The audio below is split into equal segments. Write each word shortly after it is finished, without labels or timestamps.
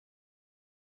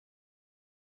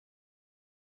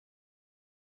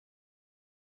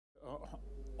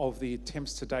of the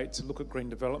attempts to date to look at green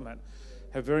development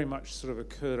have very much sort of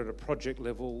occurred at a project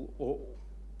level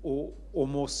or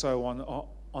more so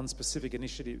on specific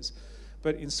initiatives.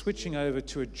 But in switching over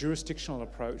to a jurisdictional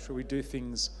approach where we do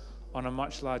things on a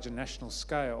much larger national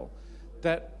scale,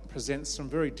 that presents some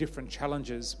very different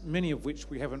challenges, many of which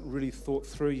we haven't really thought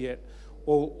through yet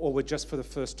or we're just for the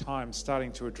first time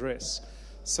starting to address.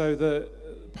 So the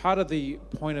part of the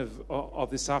point of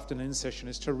this afternoon session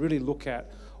is to really look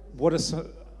at what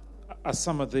are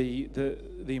some of the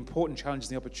important challenges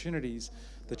and the opportunities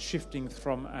that shifting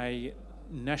from a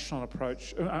national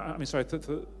approach,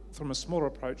 from a smaller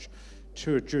approach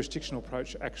to a jurisdictional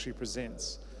approach actually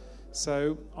presents.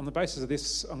 So on the basis of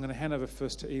this, I'm going to hand over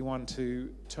first to Iwan to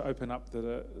open up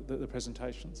the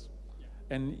presentations. Yeah.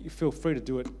 And you feel free to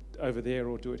do it over there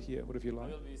or do it here, whatever you like.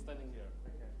 I will be standing here.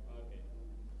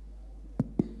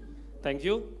 Okay. Thank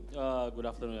you. Good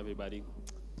afternoon, everybody.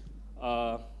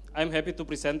 I'm happy to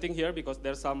presenting here because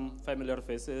there's some familiar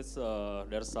faces,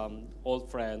 there's some old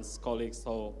friends, colleagues,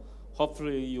 so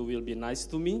hopefully you will be nice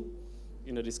to me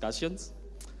in the discussions.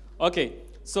 Okay,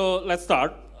 so let's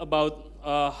start about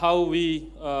how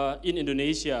we in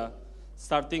Indonesia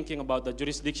start thinking about the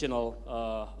jurisdictional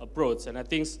approach. And I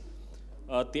think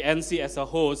TNC as a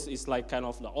host is like kind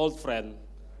of the old friend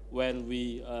when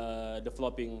we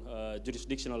developing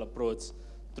jurisdictional approach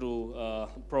through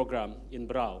program in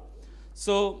Brau.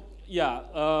 So yeah,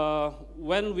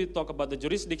 when we talk about the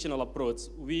jurisdictional approach,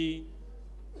 we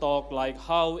talk like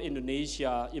how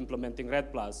Indonesia implementing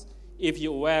REDD+. If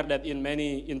you're aware that in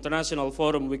many international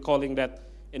forum, we're calling that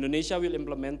Indonesia will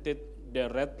implement the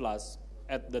REDD+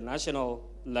 at the national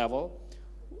level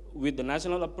with the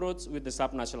national approach with the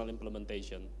subnational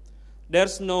implementation.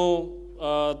 There's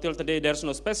no, till today, there's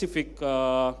no specific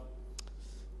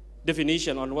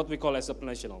definition on what we call as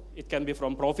subnational. It can be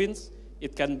from province,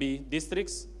 it can be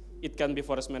districts, it can be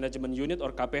forest management unit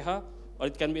or KPH, or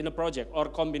it can be in a project or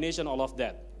combination all of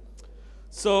that.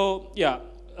 So yeah,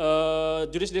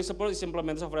 jurisdictional approach is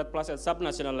implementation of REDD+ at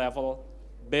subnational level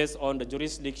based on the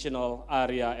jurisdictional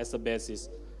area as a basis.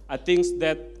 I think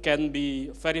that can be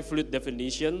very fluid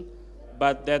definition,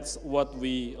 but that's what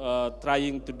we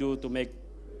trying to do to make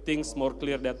things more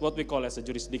clear that what we call as a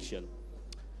jurisdiction.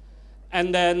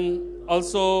 And then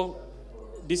also,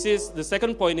 this is the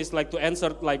second point is like to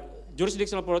answer like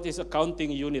jurisdictional approach is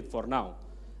accounting unit for now.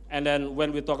 And then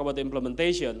when we talk about the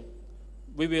implementation,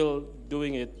 we will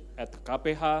doing it at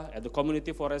KPH, at the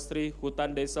community forestry,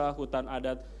 hutan desa, hutan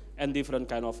adat, and different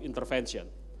kind of intervention.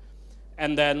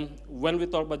 And then when we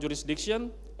talk about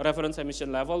jurisdiction, reference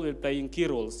emission level will playing key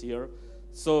roles here.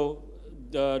 So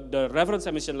the reference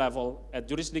emission level at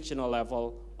jurisdictional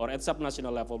level or at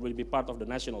subnational level will be part of the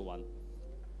national one.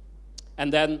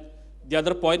 And then the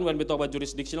other point when we talk about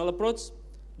jurisdictional approach,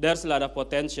 there's a lot of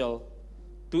potential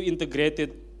to integrate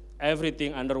it,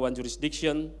 everything under one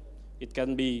jurisdiction. It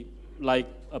can be like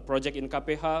a project in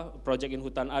KPH, a project in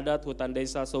hutan adat, hutan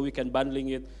desa, so we can bundling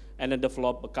it and then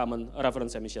develop a common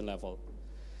reference emission level.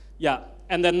 Yeah,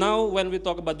 and then now when we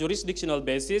talk about jurisdictional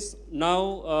basis,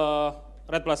 now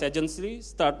REDD+ agency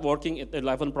start working at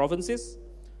 11 provinces.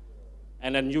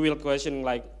 And then you will question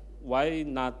like, why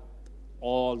not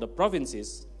all the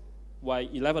provinces? Why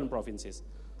 11 provinces?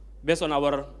 Based on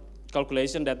our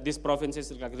calculation that these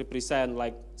provinces represent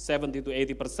like 70 to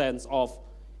 80% of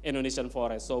Indonesian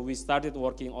forest. So we started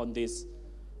working on these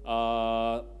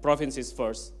provinces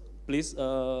first. Please,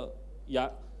 yeah.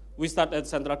 We start at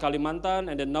Central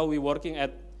Kalimantan, and then now we're working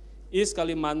at East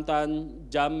Kalimantan,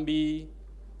 Jambi,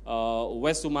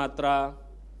 West Sumatra,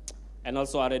 and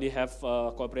also already have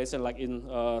cooperation like in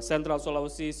Central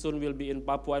Sulawesi, soon will be in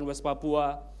Papua and West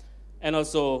Papua, and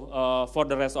also for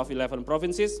the rest of 11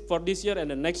 provinces for this year,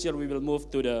 and then next year we will move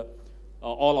to the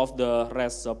all of the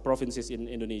rest of provinces in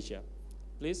Indonesia.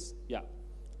 Please, yeah,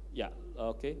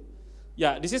 okay.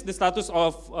 Yeah, this is the status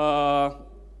of,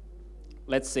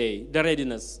 let's say, the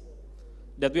readiness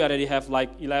that we already have like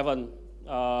 11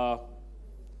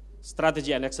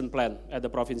 strategy and action plan at the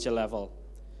provincial level.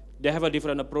 They have a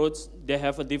different approach, they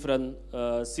have a different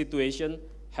situation,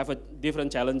 have a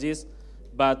different challenges,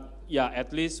 but yeah,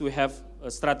 at least we have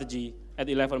a strategy at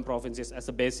 11 provinces as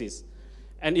a basis.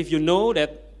 And if you know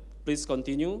that, please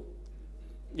continue.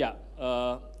 Yeah,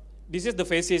 this is the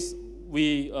phases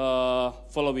we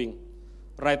following.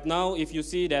 Right now, if you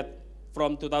see that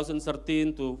from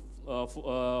 2013 to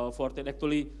 14,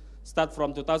 actually start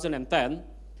from 2010,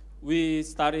 we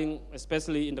starting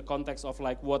especially in the context of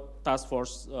like what task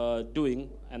force doing,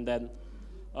 and then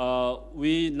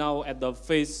we now at the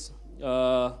phase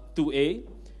 2A,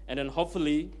 and then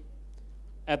hopefully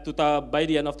at by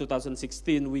the end of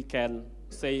 2016 we can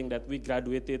saying that we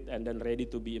graduated and then ready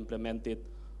to be implemented,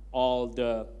 all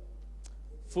the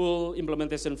full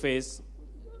implementation phase,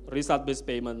 result-based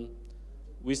payment,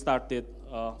 we started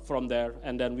from there,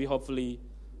 and then we hopefully,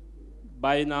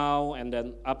 by now and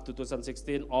then up to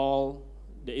 2016, all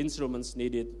the instruments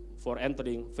needed for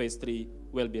entering phase 3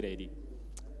 will be ready.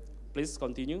 Please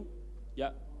continue.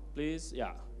 Yeah, please,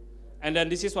 yeah. And then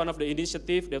this is one of the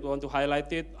initiatives that we want to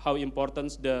highlight it, how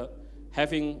important the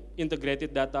having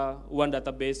integrated data, one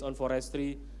database on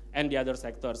forestry and the other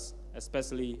sectors,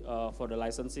 especially for the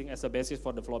licensing as a basis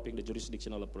for developing the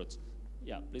jurisdictional approach.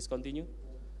 Yeah, please continue.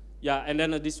 Yeah, and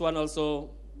then this one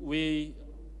also, we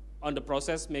on the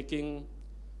process making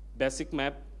basic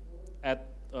map at,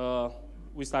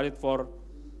 we started for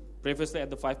previously at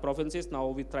the 5 provinces, now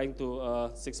we're trying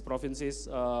to 6 provinces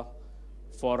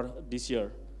for this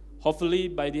year. Hopefully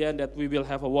by the end that we will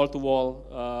have a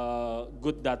wall-to-wall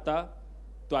good data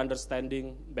to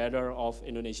understanding better of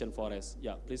Indonesian forests.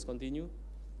 Yeah, please continue.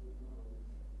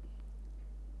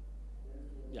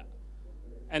 Yeah,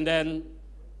 and then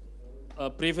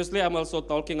previously I'm also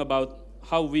talking about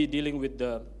how we dealing with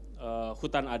the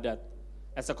hutan adat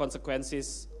as a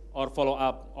consequences or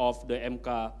follow-up of the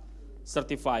MK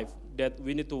certified that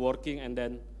we need to working, and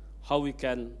then how we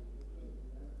can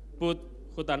put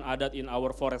hutan adat in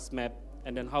our forest map,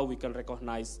 and then how we can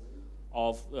recognize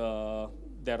of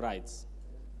their rights.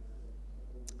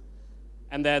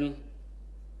 And then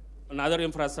another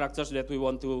infrastructures that we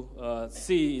want to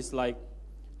see is like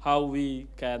how we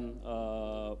can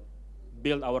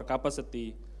build our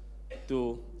capacity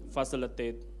to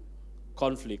facilitate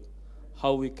conflict,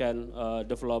 how we can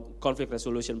develop conflict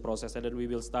resolution process, and then we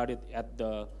will start it at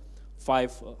the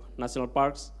 5 national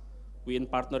parks. We in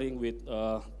partnering with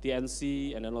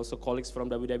TNC and then also colleagues from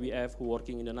WWF who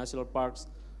working in the national parks,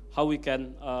 how we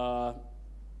can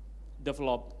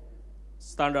develop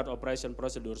standard operation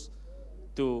procedures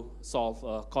to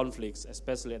solve conflicts,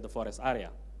 especially at the forest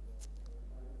area.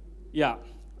 Yeah,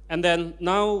 and then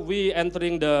now we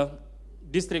entering the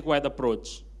district-wide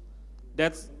approach.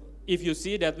 That's, if you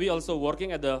see that we also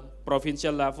working at the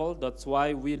provincial level, that's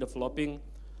why we developing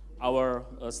our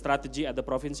strategy at the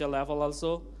provincial level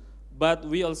also. But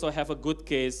we also have a good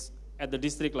case at the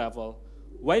district level.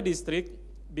 Why district?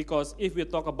 Because if we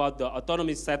talk about the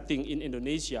autonomy setting in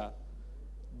Indonesia,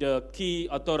 the key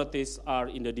authorities are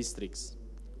in the districts,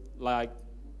 like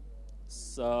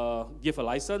give a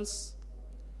license,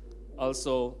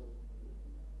 also,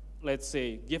 let's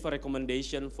say, give a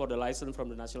recommendation for the license from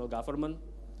the national government,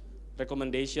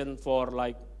 recommendation for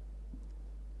like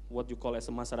what you call as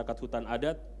a masyarakat hutan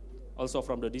adat, also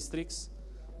from the districts.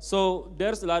 So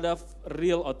there's a lot of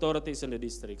real authorities in the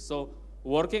district. So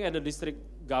working at the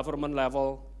district government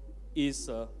level is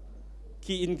a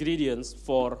key ingredients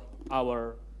for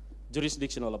our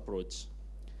jurisdictional approach.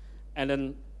 And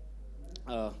then,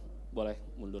 boleh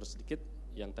mundur sedikit,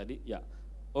 yang tadi, ya.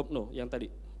 Oh no, yang tadi.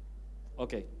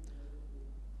 Okay.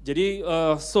 Jadi,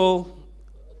 so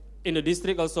in the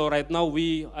district also right now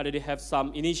we already have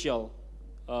some initial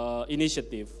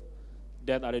initiative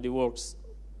that already works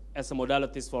as a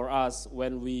modalities for us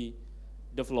when we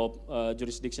develop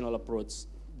jurisdictional approach.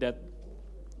 That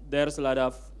there's a lot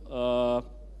of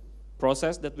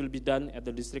process that will be done at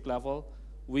the district level.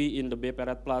 We in the BP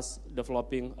Red Plus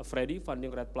developing a FREDI,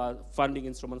 funding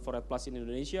instrument for Red Plus in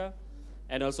Indonesia.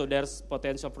 And also there's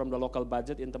potential from the local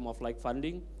budget in terms of like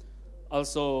funding.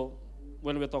 Also,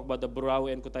 when we talk about the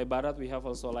Berau and Kutai Barat, we have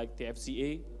also like the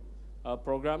FCA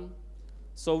program.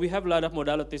 So we have a lot of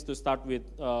modalities to start with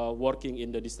working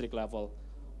in the district level.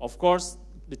 Of course,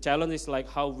 the challenge is like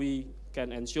how we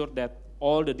can ensure that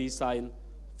all the design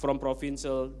from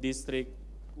provincial, district,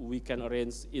 we can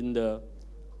arrange in the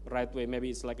right way. Maybe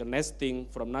it's like a nesting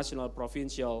from national,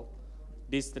 provincial,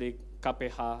 district,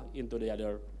 KPH into the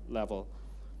other level.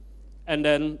 And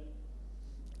then,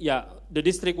 yeah, the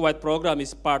district-wide program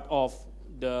is part of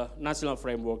the national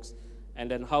frameworks, and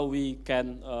then how we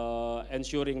can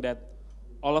ensuring that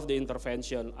all of the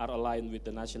intervention are aligned with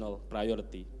the national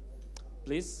priority.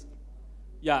 Please.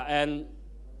 Yeah, and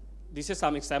this is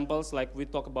some examples, like we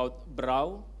talk about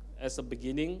Berau as a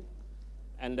beginning,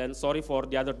 and then sorry for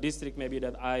the other district maybe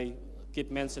that I keep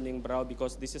mentioning Berau,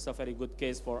 because this is a very good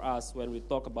case for us when we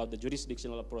talk about the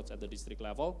jurisdictional approach at the district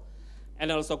level.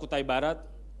 And also Kutai Barat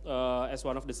as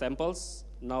one of the samples.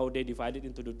 Now they divided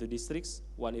into the districts.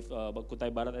 One is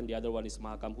Kutai Barat and the other one is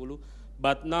Mahakam Hulu.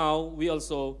 But now we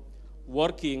also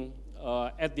working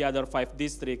at the other 5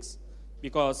 districts,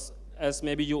 because as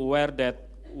maybe you aware that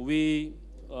we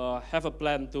have a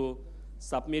plan to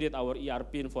submit our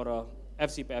ERP for a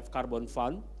FCPF carbon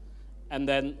fund. And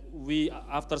then we,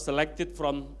 after selected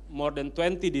from more than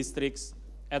 20 districts,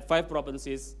 at 5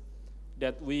 provinces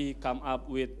that we come up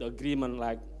with the agreement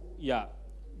like, yeah,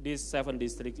 these 7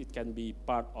 districts, it can be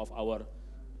part of our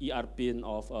ERP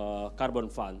of carbon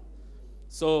fund.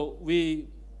 So the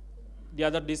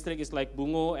other district is like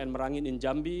Bungo and Merangin in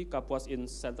Jambi, Kapuas in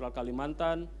Central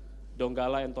Kalimantan,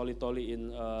 Donggala and Toli-Toli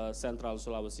in Central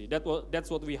Sulawesi. That's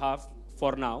what we have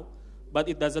for now, but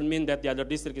it doesn't mean that the other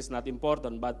district is not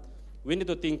important, but we need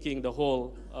to thinking the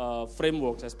whole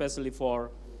frameworks, especially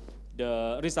for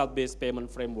the result-based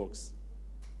payment frameworks.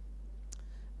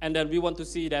 And then we want to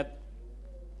see that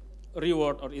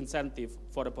reward or incentive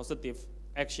for the positive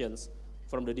actions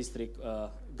from the district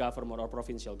government or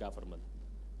provincial government.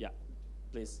 Yeah,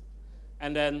 please.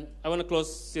 And then I want to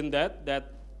close in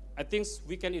that I think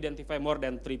we can identify more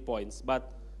than 3 points,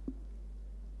 but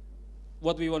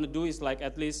what we want to do is like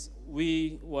at least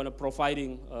we want to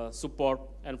providing support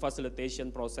and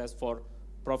facilitation process for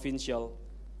provincial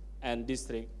and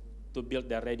district to build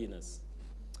their readiness.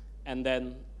 And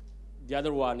then the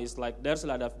other one is like there's a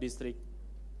lot of district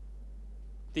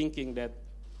thinking that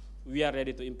we are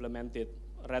ready to implement it,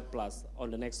 RED Plus,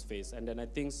 on the next phase. And then I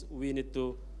think we need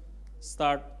to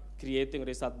start creating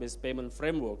result-based payment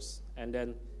frameworks and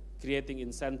then creating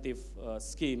incentive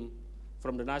scheme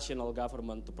from the national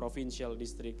government to provincial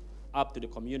district up to the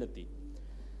community.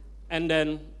 And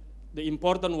then the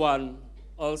important one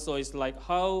also is like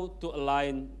how to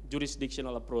align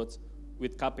jurisdictional approach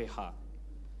with KPH.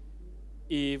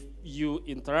 If you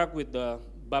interact with the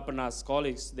Bappenas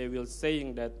colleagues, they will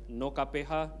saying that no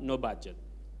KPH, no budget.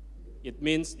 It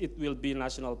means it will be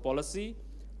national policy,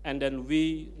 and then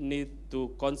we need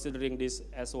to considering this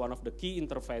as one of the key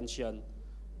intervention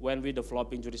when we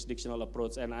developing jurisdictional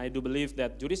approach. And I do believe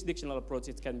that jurisdictional approach,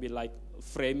 it can be like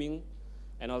framing,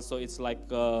 and also it's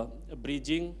like a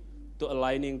bridging to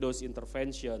aligning those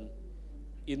intervention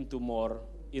into more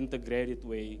integrated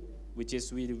way, which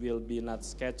is we will be not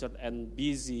scattered and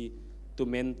busy to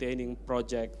maintaining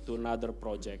project to another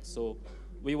project. So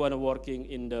we want to working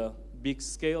in the big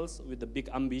scales with the big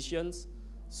ambitions.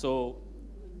 So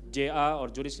JA or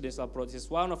jurisdictional approach is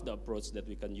one of the approach that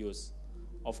we can use.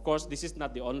 Of course, this is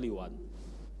not the only one.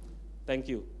 Thank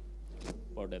you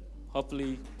for that.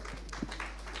 Hopefully.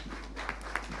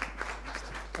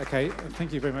 Okay,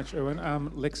 thank you very much,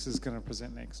 Iwan. Lex is going to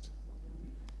present next.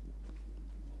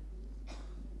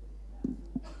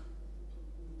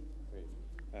 Great.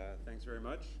 Thanks very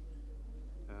much.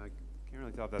 Can't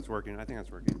really tell if that's working. I think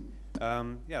that's working.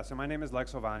 Yeah, so my name is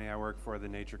Lex Hovani. I work for the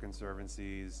Nature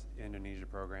Conservancy's Indonesia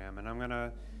program, and I'm going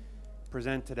to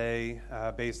present today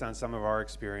based on some of our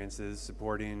experiences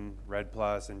supporting RED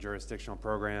Plus and jurisdictional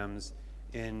programs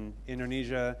in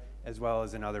Indonesia as well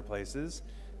as in other places.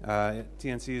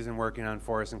 TNC has been working on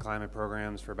forest and climate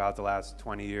programs for about the last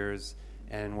 20 years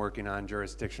and working on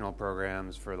jurisdictional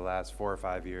programs for the last 4 or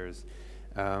 5 years.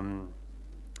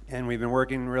 And we've been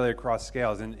working really across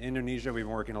scales. In Indonesia, we've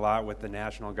been working a lot with the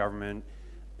national government,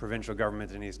 provincial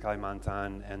government in East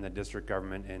Kalimantan, and the district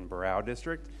government in Berau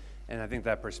district. And I think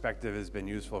that perspective has been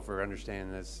useful for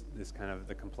understanding this kind of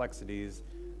the complexities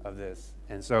of this.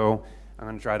 And so I'm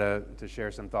going to try to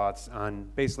share some thoughts on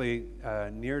basically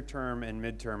near-term and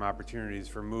mid-term opportunities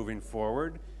for moving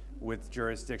forward with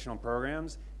jurisdictional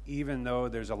programs, even though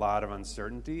there's a lot of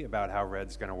uncertainty about how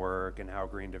RED's going to work and how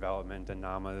green development and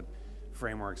NAMA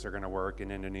frameworks are going to work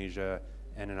in Indonesia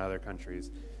and in other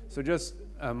countries. So just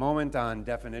a moment on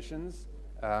definitions.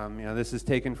 This is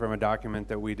taken from a document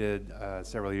that we did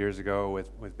several years ago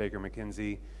with Baker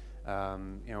McKenzie.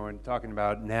 We're talking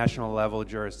about national level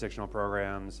jurisdictional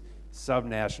programs,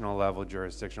 subnational level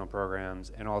jurisdictional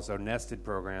programs, and also nested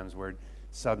programs where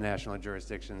subnational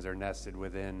jurisdictions are nested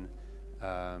within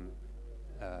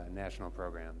national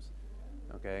programs.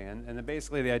 Okay, and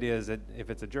basically the idea is that if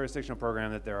it's a jurisdictional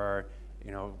program, that there are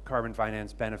carbon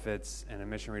finance benefits and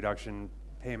emission reduction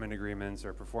payment agreements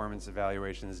or performance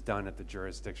evaluations done at the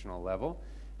jurisdictional level,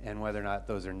 and whether or not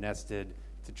those are nested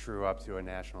to true up to a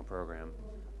national program.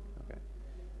 Okay.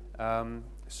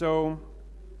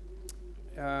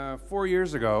 4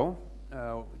 years ago,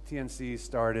 TNC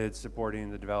started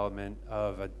supporting the development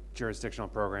of a jurisdictional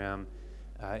program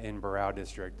in Berau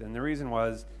district. And the reason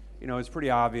was, it's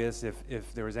pretty obvious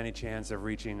if there was any chance of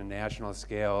reaching a national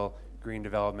scale green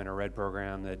development or RED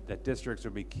program that districts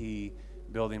would be key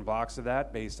building blocks of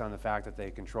that based on the fact that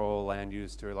they control land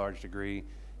use to a large degree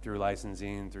through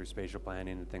licensing, through spatial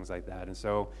planning and things like that. And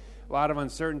so a lot of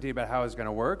uncertainty about how it's going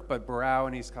to work, but Berau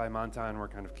and East Kalimantan were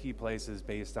kind of key places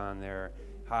based on their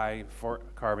high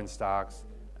carbon stocks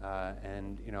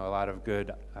and a lot of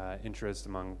good interest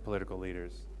among political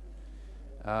leaders.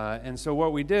 And so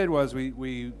what we did was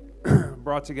we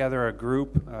brought together a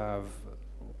group of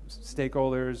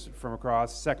stakeholders from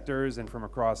across sectors and from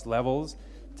across levels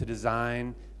to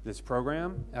design this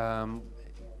program,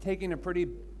 taking a pretty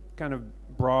kind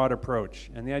of broad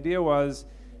approach. And the idea was,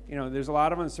 there's a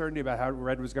lot of uncertainty about how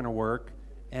RED was going to work.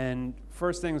 And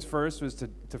first things first was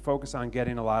to focus on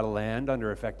getting a lot of land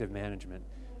under effective management.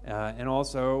 And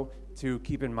also to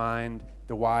keep in mind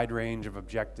the wide range of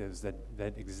objectives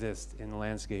that exist in the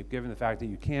landscape, given the fact that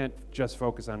you can't just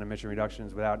focus on emission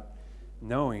reductions without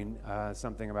knowing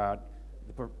something about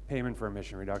the payment for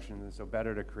emission reductions. So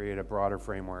better to create a broader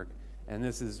framework. And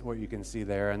this is what you can see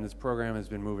there, and this program has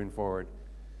been moving forward.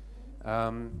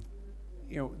 The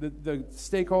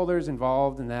stakeholders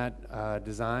involved in that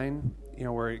design,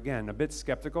 were, again, a bit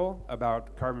skeptical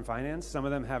about carbon finance, some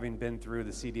of them having been through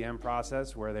the CDM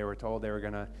process where they were told they were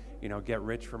going to, get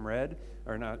rich from RED,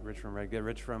 or not rich from RED, get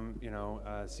rich from,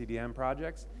 CDM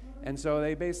projects. And so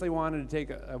they basically wanted to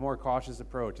take a more cautious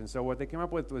approach. And so what they came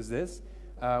up with was this,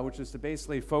 which was to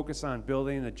basically focus on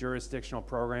building the jurisdictional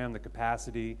program, the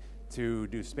capacity to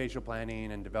do spatial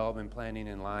planning and development planning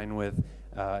in line with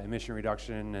emission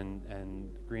reduction and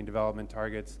green development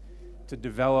targets, to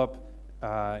develop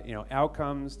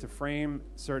outcomes, to frame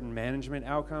certain management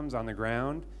outcomes on the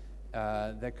ground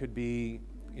that could be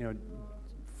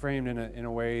framed in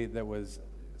a way that was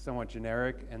somewhat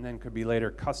generic and then could be later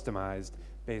customized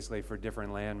basically for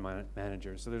different land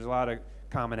managers. So there's a lot of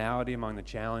commonality among the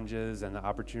challenges and the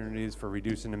opportunities for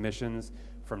reducing emissions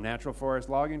from natural forest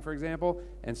logging, for example,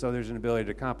 and so there's an ability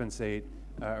to compensate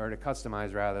or to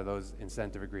customize rather those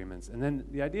incentive agreements. And then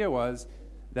the idea was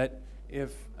that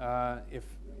if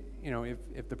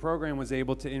the program was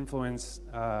able to influence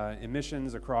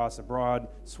emissions across a broad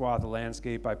swath of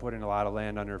landscape by putting a lot of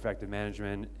land under effective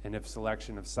management, and if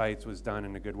selection of sites was done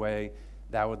in a good way,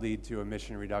 that would lead to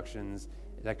emission reductions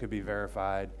that could be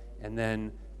verified, and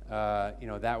then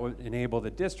that would enable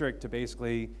the district to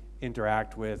basically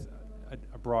interact with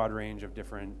a broad range of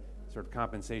different sort of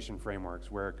compensation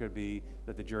frameworks, where it could be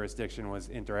that the jurisdiction was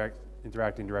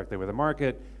interacting directly with the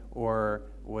market or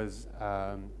was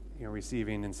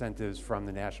receiving incentives from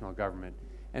the national government.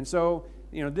 And so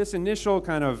this initial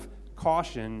kind of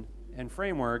caution and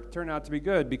framework turned out to be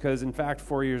good because, in fact,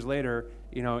 4 years later,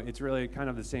 it's really kind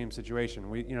of the same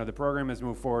situation. The program has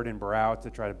moved forward in Barao to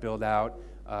try to build out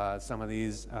some of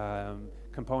these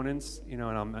components, and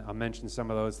I'll mention some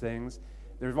of those things.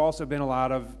 There have also been a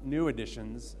lot of new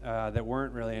additions that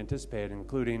weren't really anticipated,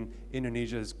 including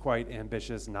Indonesia's quite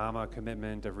ambitious NAMA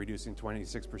commitment of reducing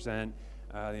 26%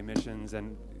 the emissions,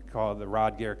 and called the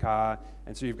Radgir-Ka.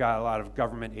 And so you've got a lot of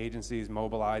government agencies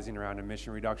mobilizing around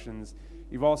emission reductions.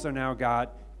 You've also now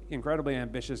got incredibly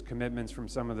ambitious commitments from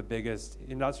some of the biggest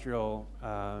industrial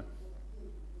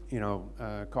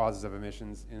causes of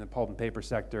emissions in the pulp and paper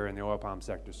sector and the oil palm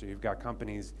sector. So you've got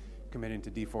companies committing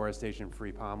to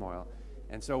deforestation-free palm oil.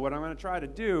 And so what I'm going to try to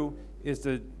do is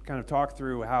to kind of talk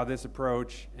through how this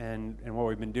approach and what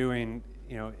we've been doing,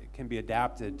 can be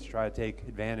adapted to try to take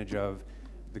advantage of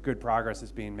the good progress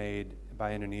that's being made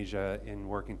by Indonesia in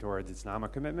working towards its NAMA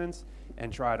commitments,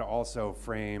 and try to also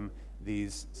frame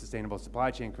these sustainable supply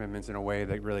chain commitments in a way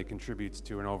that really contributes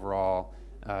to an overall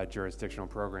jurisdictional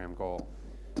program goal.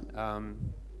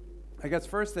 I guess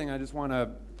first thing I just want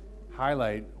to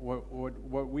highlight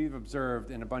what we've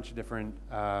observed in a bunch of different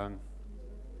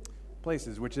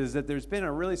places, which is that there's been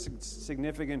a really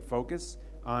significant focus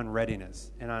on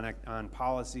readiness and on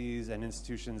policies and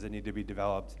institutions that need to be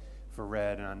developed for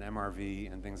RED and on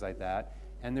MRV and things like that.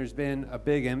 And there's been a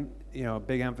big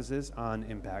emphasis on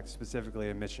impact, specifically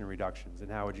emission reductions. And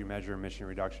how would you measure emission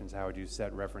reductions? How would you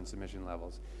set reference emission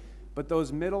levels? But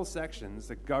those middle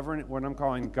sections, what I'm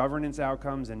calling governance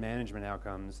outcomes and management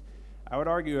outcomes, I would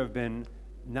argue have been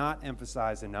not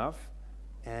emphasized enough,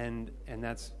 and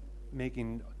that's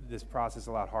making this process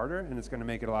a lot harder, and it's going to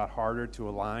make it a lot harder to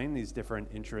align these different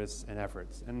interests and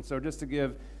efforts. And so just to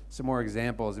give some more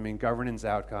examples, governance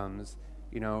outcomes,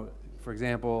 for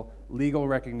example, legal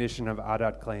recognition of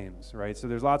adat claims, right? So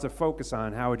there's lots of focus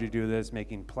on how would you do this,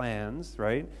 making plans,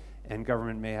 right? And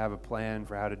government may have a plan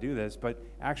for how to do this, but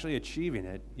actually achieving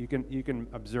it, you can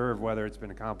observe whether it's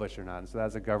been accomplished or not. And so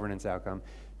that's a governance outcome.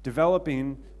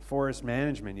 Developing forest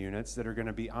management units that are going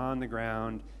to be on the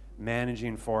ground,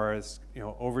 managing forests,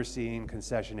 overseeing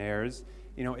concessionaires,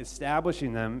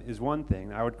 establishing them is one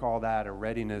thing. I would call that a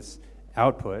readiness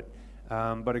output.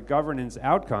 But a governance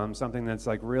outcome, something that's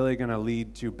really going to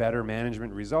lead to better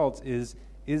management results, is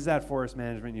that forest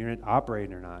management unit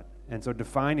operating or not? And so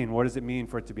defining what does it mean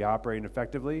for it to be operating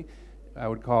effectively, I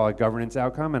would call a governance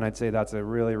outcome, and I'd say that's a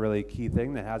really, really key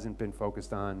thing that hasn't been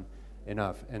focused on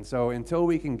enough. And so until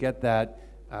we can get that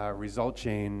result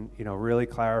chain, really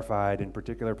clarified in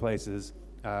particular places,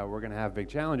 we're going to have big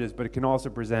challenges, but it can also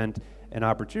present an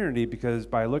opportunity, because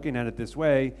by looking at it this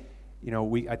way,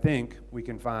 I think we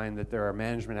can find that there are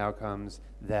management outcomes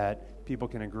that people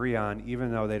can agree on,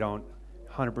 even though they don't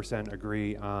 100%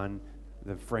 agree on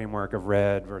the framework of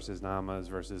RED versus NAMAs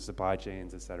versus supply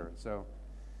chains, et cetera. So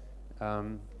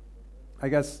I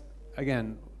guess,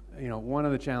 again, one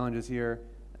of the challenges here,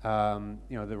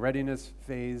 the readiness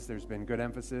phase, there's been good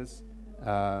emphasis.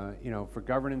 For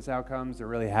governance outcomes, there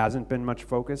really hasn't been much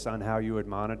focus on how you would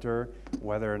monitor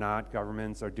whether or not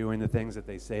governments are doing the things that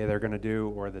they say they're going to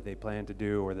do, or that they plan to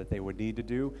do, or that they would need to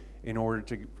do in order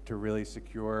to really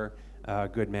secure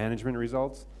good management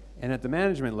results. And at the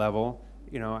management level,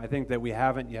 I think that we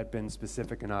haven't yet been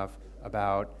specific enough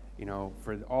about,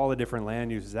 for all the different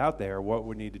land uses out there, what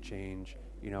would need to change,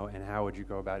 and how would you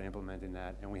go about implementing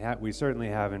that. And we certainly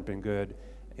haven't been good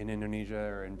in Indonesia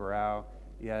or in Barao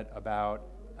yet about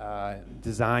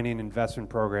designing investment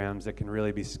programs that can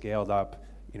really be scaled up,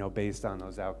 based on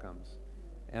those outcomes.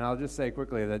 And I'll just say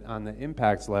quickly that on the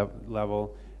impacts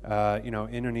level,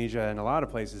 Indonesia and a lot of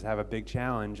places have a big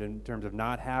challenge in terms of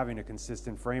not having a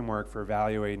consistent framework for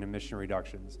evaluating emission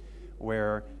reductions,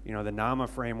 where the NAMA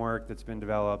framework that's been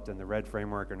developed and the RED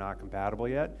framework are not compatible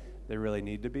yet. They really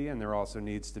need to be, and there also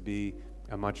needs to be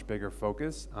a much bigger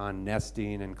focus on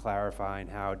nesting and clarifying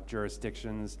how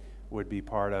jurisdictions would be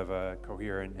part of a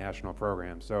coherent national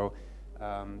program. So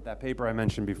that paper I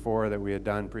mentioned before that we had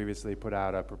done previously put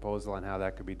out a proposal on how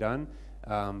that could be done.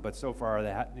 But so far,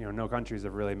 no countries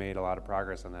have really made a lot of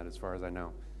progress on that, as far as I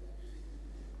know.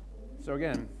 So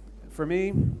again, for me,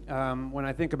 when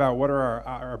I think about what are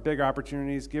our big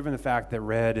opportunities, given the fact that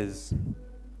RED is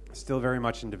still very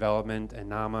much in development and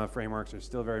NAMA frameworks are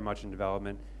still very much in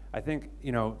development, I think,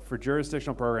 for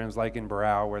jurisdictional programs like in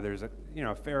Barao, where there's a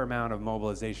fair amount of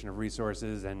mobilization of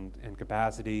resources and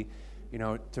capacity,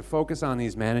 to focus on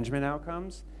these management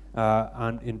outcomes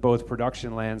in both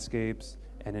production landscapes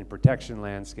and in protection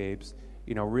landscapes,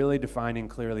 really defining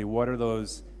clearly what are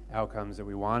those outcomes that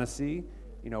we want to see,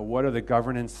 what are the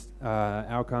governance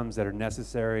outcomes that are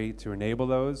necessary to enable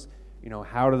those,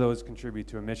 how do those contribute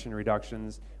to emission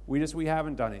reductions. We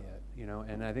haven't done it yet,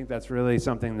 and I think that's really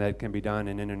something that can be done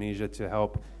in Indonesia to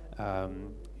help,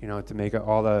 to make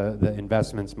all the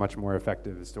investments much more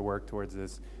effective, is to work towards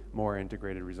this more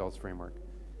integrated results framework.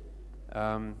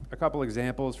 A couple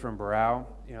examples from Barao.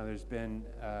 There's been,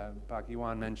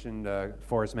 Iwan mentioned a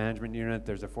forest management unit.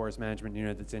 There's a forest management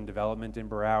unit that's in development in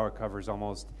Barao. It covers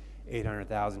almost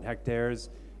 800,000 hectares.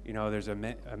 There's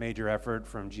a major effort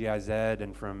from GIZ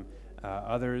and from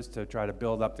others to try to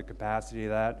build up the capacity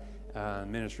of that.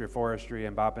 Ministry of Forestry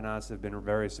and Bappenas have been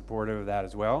very supportive of that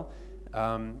as well.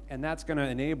 And that's going to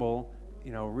enable,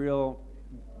 real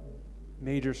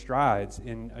major strides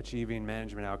in achieving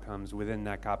management outcomes within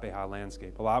that KPH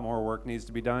landscape. A lot more work needs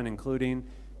to be done, including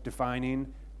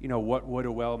defining, what would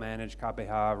a well-managed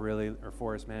KPH really, or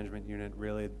forest management unit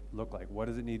really look like? What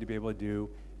does it need to be able to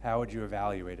do? How would you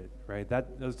evaluate it, right?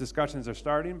 Those discussions are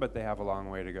starting, but they have a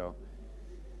long way to go.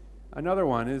 Another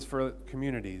one is for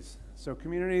communities. So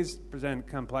communities present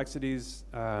complexities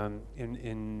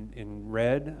in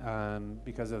RED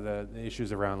because of the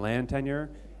issues around land tenure.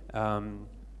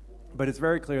 But it's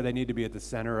very clear they need to be at the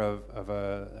center of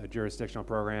a jurisdictional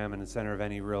program and the center of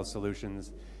any real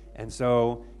solutions. And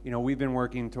so, we've been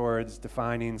working towards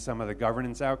defining some of the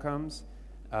governance outcomes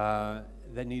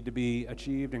that need to be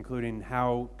achieved, including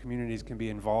how communities can be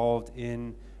involved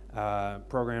in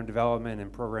program development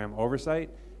and program oversight,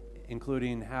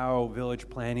 including how village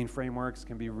planning frameworks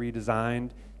can be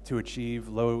redesigned to achieve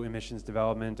low emissions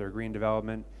development or green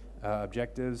development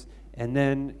objectives. And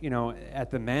then,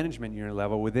 at the management unit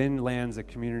level, within lands that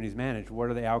communities manage, what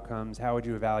are the outcomes? How would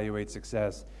you evaluate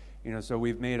success? So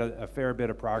we've made a fair bit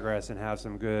of progress and have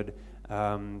some good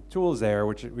tools there,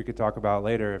 which we could talk about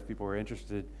later if people were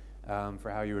interested,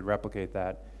 for how you would replicate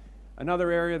that.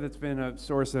 Another area that's been a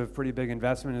source of pretty big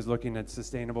investment is looking at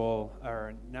sustainable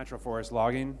or natural forest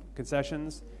logging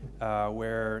concessions,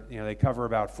 where they cover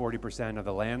about 40% of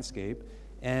the landscape.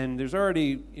 And there's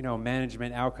already,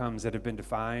 management outcomes that have been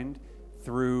defined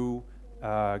through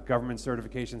government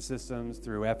certification systems,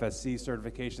 through FSC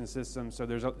certification systems. So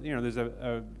there's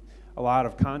a lot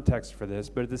of context for this.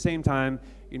 But at the same time,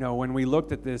 when we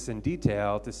looked at this in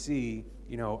detail to see,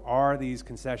 are these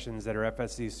concessions that are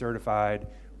FSC certified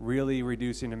really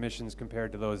reducing emissions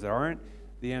compared to those that aren't?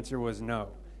 The answer was no.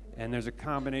 And there's a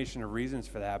combination of reasons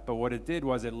for that. But what it did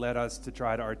was it led us to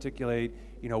try to articulate,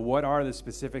 what are the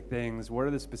specific things, what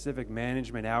are the specific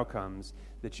management outcomes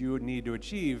that you would need to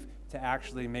achieve to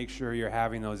actually make sure you're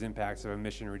having those impacts of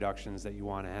emission reductions that you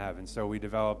want to have. And so we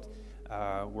developed,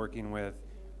 working with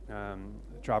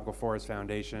Tropical Forest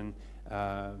Foundation,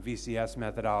 VCS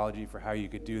methodology for how you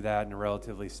could do that in a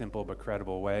relatively simple but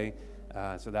credible way.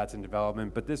 So that's in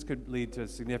development, but this could lead to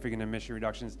significant emission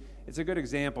reductions. It's a good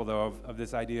example, though, of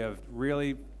this idea of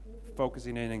really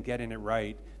focusing in and getting it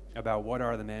right about what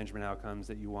are the management outcomes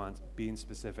that you want, being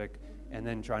specific, and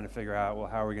then trying to figure out, well,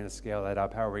 how are we going to scale that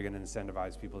up? How are we going to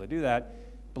incentivize people to do that?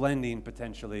 Blending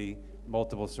potentially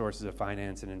multiple sources of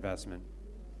finance and investment.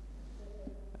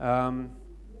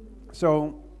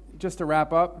 So just to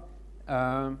wrap up,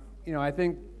 I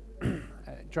think I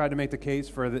tried to make the case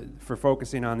for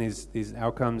focusing on these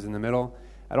outcomes in the middle.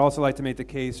 I'd also like to make the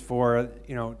case for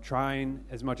trying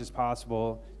as much as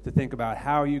possible to think about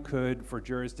how you could, for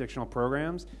jurisdictional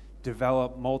programs,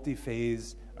 develop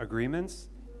multi-phase agreements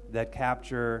that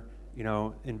capture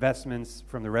investments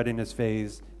from the readiness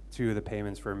phase to the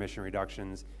payments for emission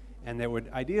reductions, and that would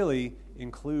ideally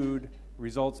include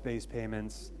results-based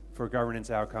payments for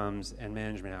governance outcomes and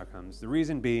management outcomes. The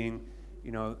reason being,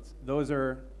 those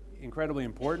are incredibly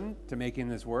important to making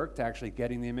this work, to actually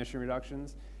getting the emission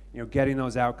reductions. Getting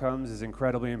those outcomes is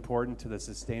incredibly important to the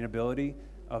sustainability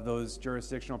of those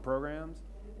jurisdictional programs.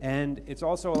 And it's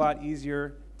also a lot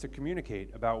easier to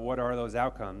communicate about what are those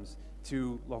outcomes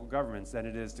to local governments than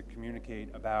it is to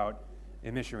communicate about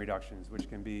emission reductions, which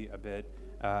can be a bit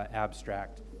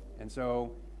abstract. And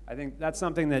so I think that's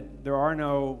something that there are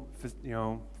no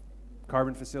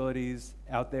carbon facilities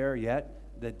out there yet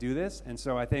that do this. And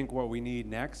so I think what we need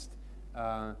next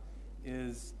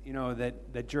is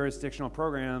that jurisdictional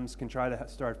programs can try to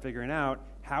start figuring out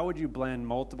how would you blend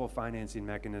multiple financing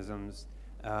mechanisms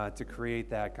to create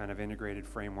that kind of integrated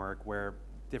framework where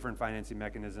different financing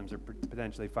mechanisms are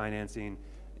potentially financing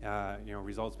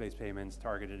results-based payments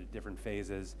targeted at different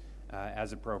phases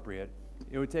as appropriate.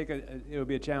 It would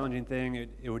be a challenging thing.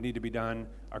 It would need to be done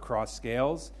across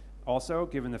scales. Also,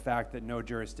 given the fact that no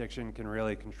jurisdiction can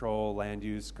really control land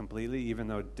use completely, even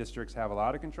though districts have a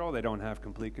lot of control, they don't have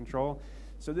complete control.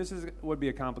 So this would be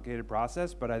a complicated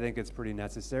process, but I think it's pretty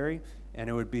necessary, and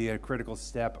it would be a critical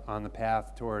step on the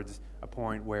path towards a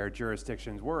point where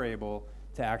jurisdictions were able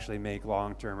to actually make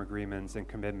long-term agreements and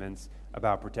commitments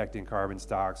about protecting carbon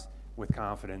stocks with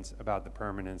confidence about the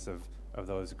permanence of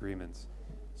those agreements.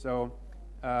 So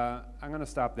I'm going to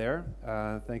stop there.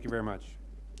 Thank you very much.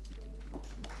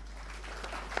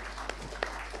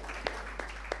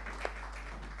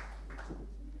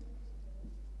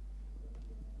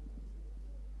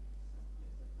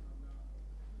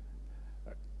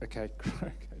 Okay,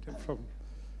 no problem.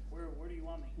 Where do you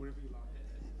want me? Wherever you like.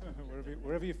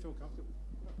 wherever you feel comfortable.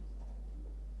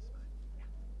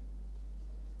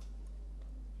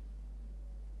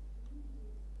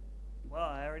 Well,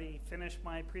 I already finished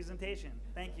my presentation.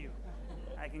 Thank you.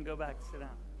 I can go back and sit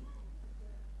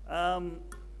down.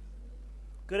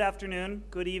 Good afternoon,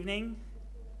 good evening.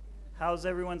 How's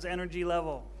everyone's energy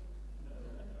level?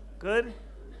 Good?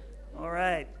 All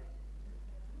right.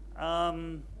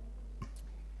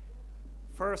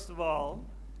 First of all,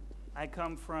 I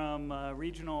come from a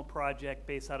regional project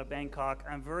based out of Bangkok.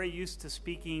 I'm very used to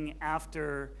speaking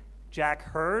after Jack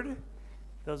Hurd.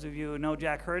 Those of you who know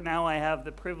Jack Hurd, now I have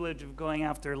the privilege of going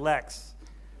after Lex.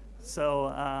 So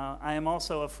I am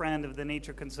also a friend of the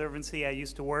Nature Conservancy. I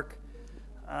used to work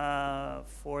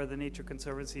for the Nature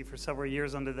Conservancy for several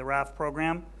years under the RAF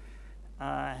program,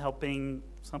 helping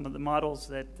some of the models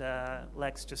that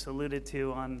Lex just alluded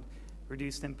to on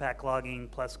reduced impact logging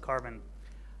plus carbon.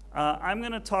 I'm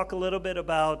going to talk a little bit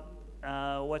about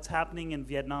what's happening in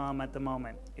Vietnam at the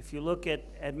moment. If you look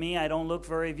at me, I don't look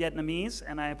very Vietnamese,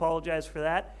 and I apologize for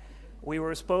that. We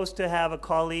were supposed to have a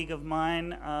colleague of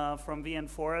mine from VN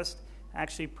Forest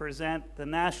actually present the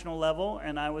national level,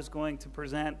 and I was going to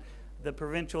present the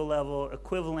provincial level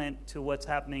equivalent to what's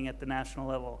happening at the national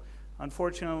level.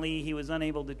 Unfortunately, he was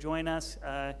unable to join us.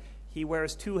 He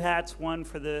wears two hats, one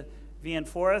for the VN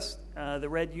Forest, the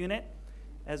red unit,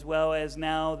 as well as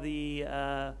now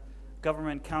the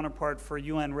government counterpart for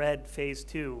UN Red Phase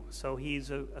 2. So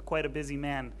he's quite a busy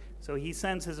man. So he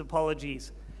sends his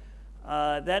apologies.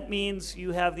 That means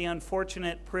you have the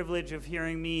unfortunate privilege of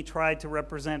hearing me try to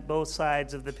represent both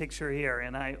sides of the picture here.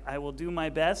 And I will do my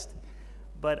best,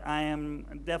 but I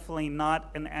am definitely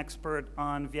not an expert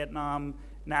on Vietnam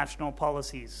national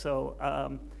policies.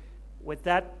 So with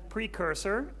that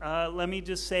precursor, let me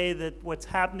just say that what's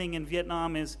happening in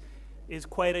Vietnam is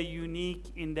quite a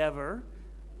unique endeavor.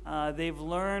 They've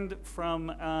learned from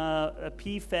a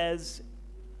PFES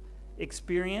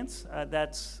experience,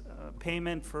 that's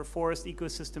payment for forest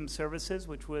ecosystem services,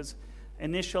 which was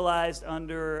initialized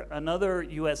under another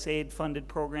USAID funded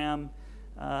program,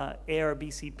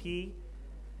 ARBCP.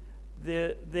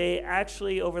 They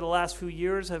actually, over the last few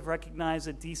years, have recognized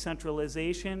that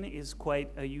decentralization is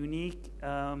quite a unique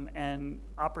and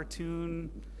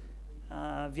opportune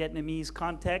Vietnamese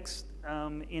context.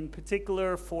 In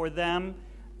particular, for them,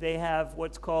 they have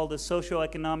what's called a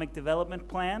socioeconomic development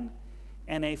plan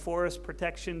and a forest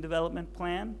protection development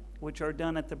plan, which are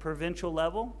done at the provincial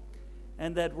level,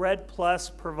 and that REDD Plus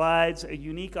provides a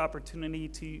unique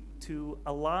opportunity to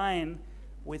align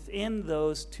within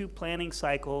those two planning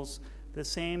cycles the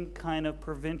same kind of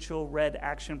provincial REDD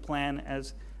action plan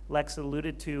as Lex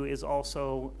alluded to is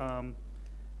also,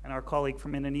 and our colleague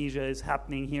from Indonesia, is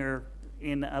happening here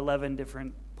in 11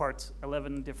 different parts,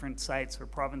 11 different sites or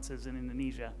provinces in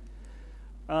Indonesia.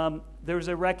 There's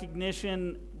a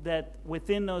recognition that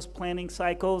within those planning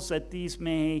cycles that these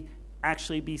may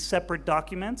actually be separate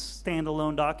documents,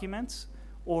 standalone documents,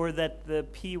 or that the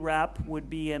PRAP would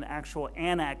be an actual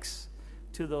annex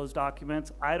to those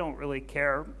documents. I don't really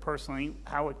care personally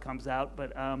how it comes out,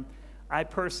 but I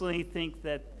personally think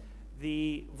that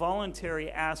the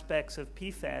voluntary aspects of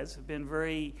PFES have been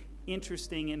very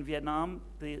interesting in Vietnam.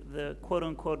 The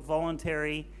quote-unquote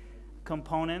voluntary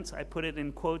components, I put it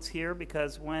in quotes here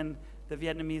because when the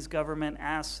Vietnamese government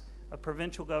asks a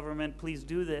provincial government, please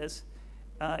do this,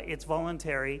 it's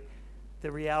voluntary.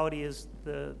 The reality is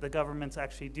the governments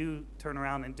actually do turn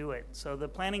around and do it. So the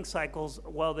planning cycles,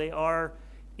 while they are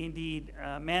indeed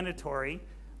mandatory,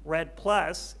 REDD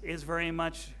Plus is very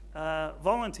much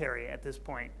voluntary at this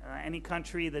point. Any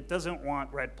country that doesn't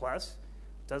want REDD Plus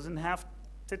doesn't have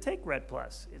to take REDD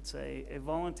Plus. It's a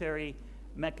voluntary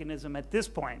mechanism at this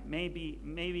point. Maybe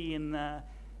in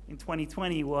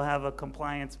 2020 we'll have a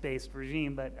compliance-based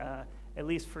regime, but at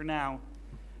least for now.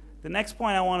 The next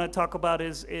point I want to talk about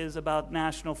is about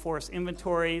national forest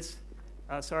inventories.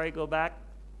 Go back.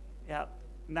 Yeah,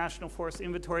 national forest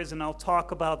inventories, and I'll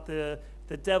talk about the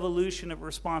devolution of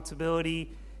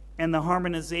responsibility and the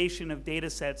harmonization of data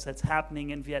sets that's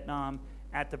happening in Vietnam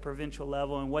at the provincial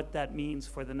level and what that means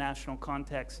for the national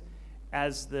context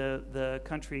as the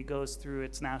country goes through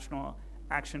its national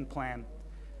action plan.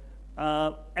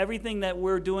 Everything that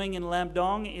we're doing in Lam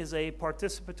Dong is a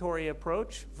participatory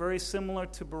approach, very similar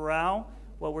to Burao.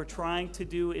 What we're trying to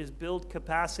do is build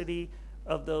capacity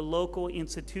of the local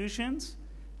institutions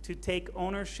to take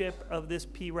ownership of this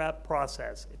PRAP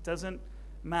process. It doesn't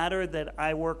matter that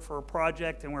I work for a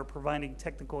project and we're providing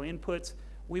technical inputs.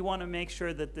 We want to make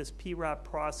sure that this PRAP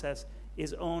process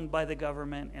is owned by the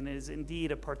government and is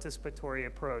indeed a participatory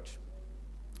approach.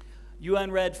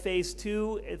 UN REDD Phase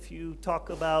 2, if you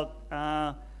talk about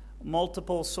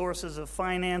multiple sources of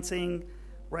financing,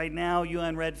 right now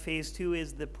UN REDD Phase 2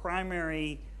 is the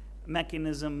primary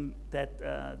mechanism that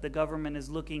the government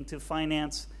is looking to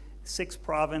finance 6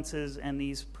 provinces and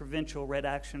these provincial REDD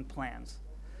action plans.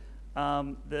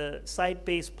 The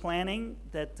site-based planning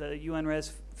that UN REDD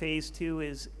Phase 2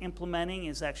 is implementing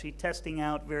is actually testing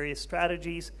out various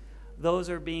strategies. Those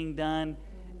are being done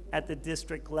at the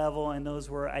district level, and those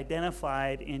were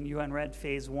identified in UN REDD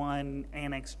Phase 1,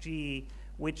 Annex G,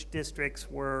 which districts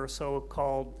were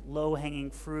so-called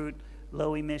low-hanging fruit,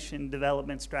 low-emission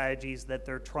development strategies that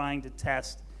they're trying to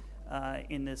test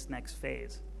in this next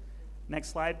phase. Next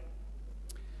slide.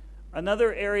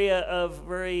 Another area of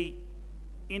very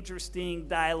interesting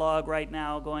dialogue right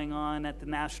now going on at the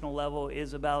national level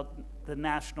is about the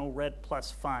National REDD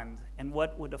Plus Fund, and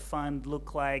what would a fund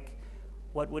look like,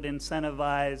 what would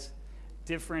incentivize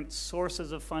different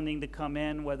sources of funding to come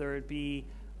in, whether it be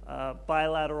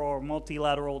bilateral or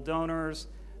multilateral donors,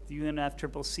 the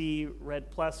UNFCCC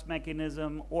REDD Plus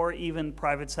mechanism, or even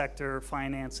private sector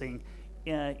financing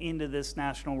into this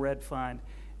National REDD Fund.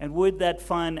 And would that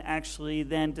fund actually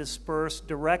then disperse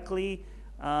directly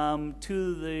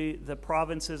to the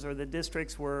provinces or the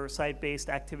districts where site-based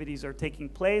activities are taking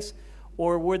place,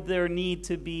 or would there need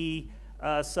to be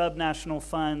subnational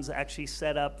funds actually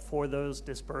set up for those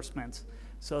disbursements?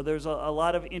 So there's a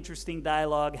lot of interesting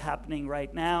dialogue happening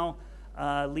right now.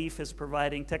 LEAF is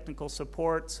providing technical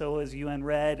support, so is UN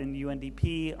REDD and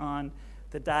UNDP on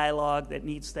the dialogue that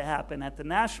needs to happen at the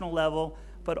national level,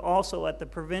 but also at the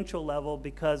provincial level,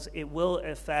 because it will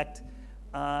affect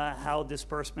how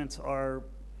disbursements are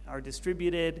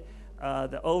distributed,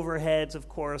 the overheads, of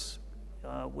course,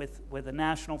 with a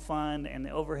national fund, and the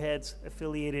overheads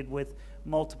affiliated with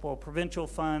multiple provincial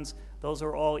funds. Those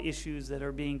are all issues that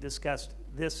are being discussed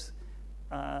this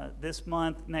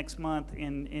month, next month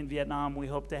in Vietnam. We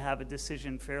hope to have a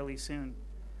decision fairly soon.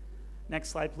 Next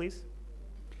slide, please.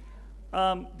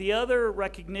 The other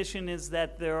recognition is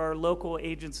that there are local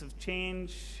agents of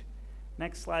change.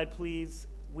 Next slide, please.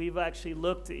 We've actually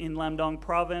looked in Lam Dong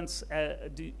province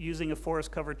at using a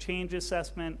forest cover change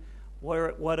assessment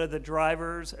What are the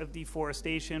drivers of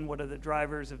deforestation? What are the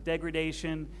drivers of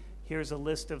degradation? Here's a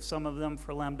list of some of them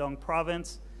for Lam Dong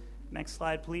province. Next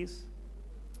slide, please.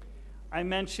 I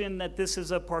mentioned that this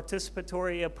is a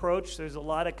participatory approach. There's a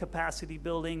lot of capacity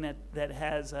building that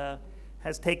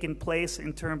has taken place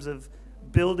in terms of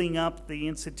building up the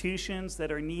institutions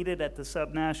that are needed at the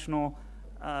subnational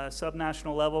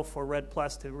level for REDD+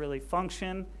 to really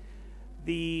function.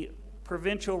 The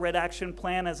Provincial REDD Action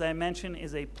Plan, as I mentioned,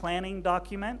 is a planning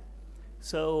document.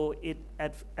 So it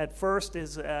at first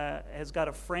has got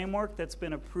a framework that's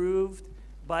been approved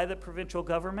by the provincial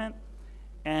government.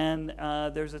 And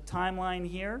there's a timeline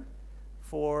here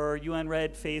for UN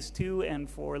REDD Phase 2 and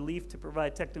for LEAF to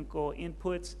provide technical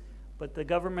inputs. But the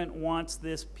government wants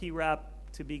this PRAP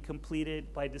to be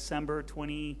completed by December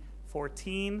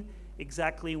 2014,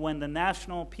 exactly when the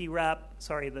national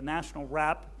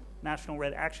National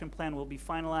REDD Action Plan will be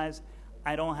finalized.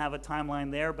 I don't have a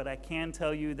timeline there, but I can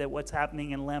tell you that what's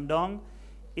happening in Lam Dong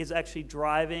is actually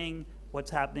driving what's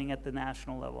happening at the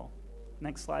national level.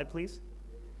 Next slide, please.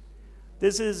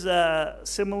 This is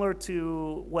similar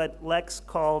to what Lex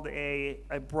called a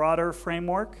broader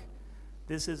framework.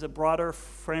 This is a broader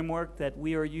framework that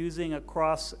we are using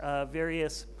across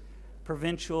various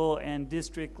provincial and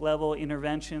district level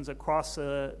interventions across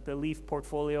the LEAF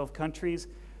portfolio of countries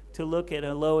to look at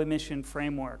a low emission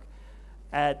framework.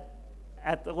 At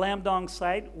the Lam Dong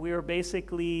site, we are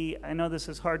basically, I know this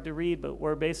is hard to read, but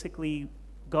we're basically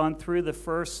gone through the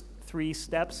first 3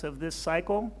 steps of this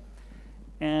cycle.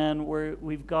 And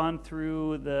we've gone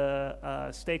through the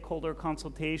stakeholder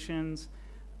consultations,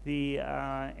 the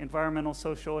environmental,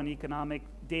 social, and economic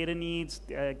data needs,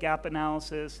 gap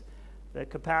analysis, the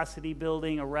capacity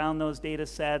building around those data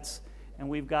sets, and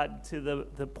we've gotten to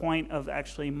the point of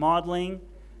actually modeling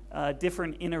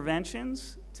different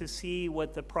interventions to see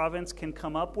what the province can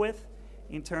come up with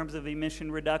in terms of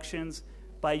emission reductions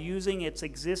by using its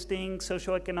existing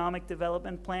socioeconomic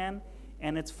development plan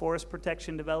and its forest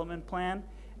protection development plan,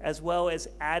 as well as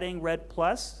adding REDD+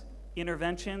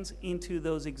 interventions into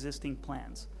those existing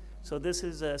plans. So this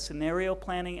is a scenario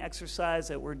planning exercise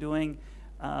that we're doing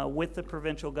with the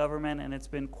provincial government, and it's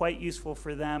been quite useful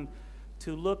for them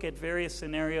to look at various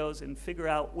scenarios and figure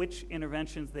out which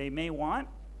interventions they may want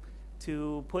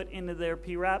to put into their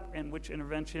PRAP and which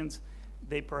interventions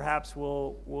they perhaps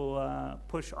will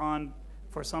push on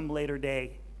for some later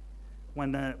day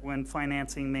when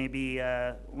financing may be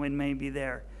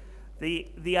there.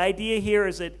 The idea here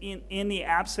is that in the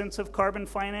absence of carbon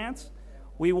finance,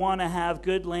 we want to have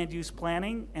good land use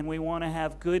planning and we want to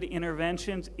have good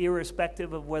interventions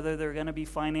irrespective of whether they're going to be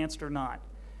financed or not.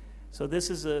 So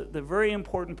this is the very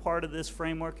important part of this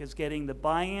framework is getting the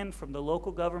buy-in from the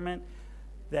local government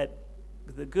that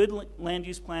the good land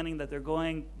use planning that they're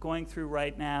going through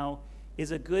right now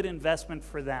is a good investment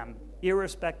for them,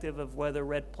 irrespective of whether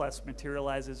REDD+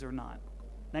 materializes or not.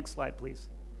 Next slide, please.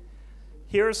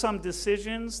 Here are some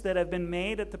decisions that have been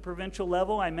made at the provincial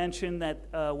level. I mentioned that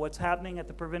what's happening at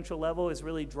the provincial level is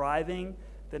really driving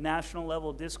the national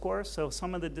level discourse. So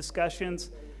some of the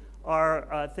discussions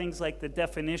are things like the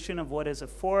definition of what is a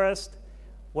forest,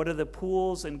 what are the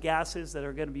pools and gases that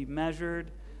are going to be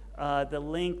measured, the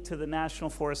link to the National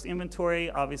Forest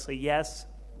Inventory. Obviously, yes,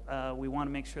 we want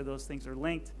to make sure those things are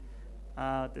linked.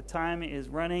 The time is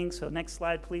running, so next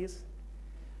slide, please.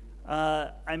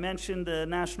 I mentioned the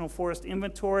National Forest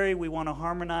Inventory. We want to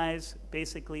harmonize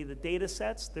basically the data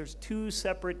sets. There's 2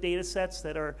 separate data sets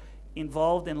that are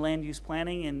involved in land use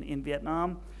planning in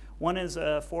Vietnam. One is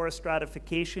a forest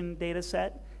stratification data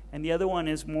set, and the other one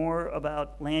is more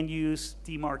about land use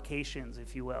demarcations,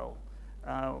 if you will.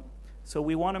 So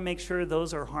we want to make sure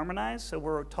those are harmonized. So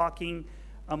we're talking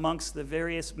amongst the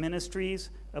various ministries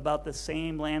about the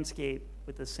same landscape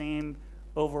with the same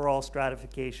overall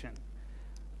stratification.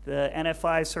 The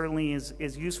NFI certainly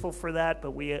is useful for that,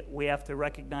 but we have to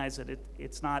recognize that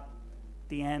it's not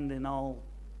the end in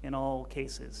all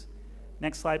cases.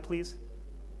 Next slide, please.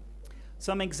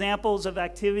 Some examples of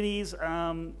activities.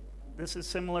 This is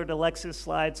similar to Lex's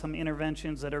slide, some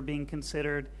interventions that are being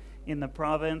considered in the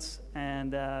province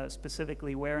and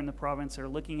specifically where in the province are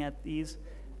looking at these.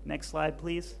 Next slide,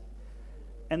 please.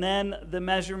 And then the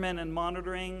measurement and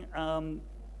monitoring.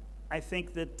 I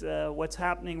think that what's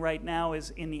happening right now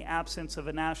is in the absence of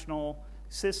a national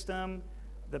system,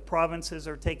 the provinces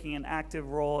are taking an active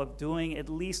role of doing at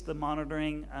least the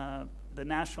monitoring. The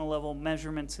national level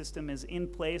measurement system is in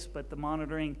place, but the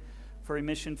monitoring for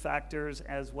emission factors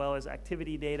as well as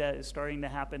activity data is starting to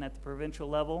happen at the provincial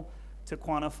level to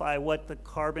quantify what the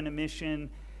carbon emission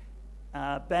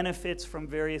benefits from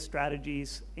various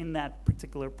strategies in that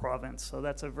particular province. So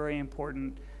that's a very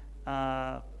important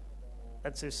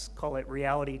let's just call it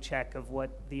reality check of what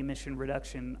the emission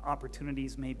reduction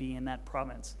opportunities may be in that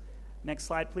province. Next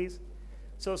slide, please.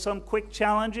 So some quick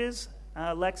challenges.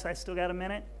 Lex, I still got a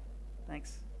minute?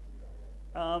 Thanks.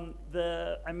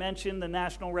 I mentioned the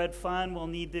National Red Fund will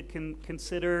need to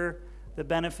consider the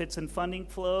benefits and funding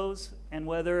flows and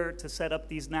whether to set up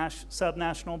these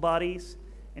subnational bodies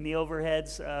and the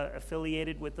overheads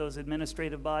affiliated with those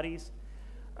administrative bodies.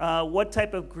 What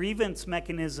type of grievance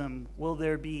mechanism will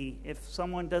there be if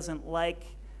someone doesn't like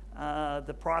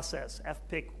the process?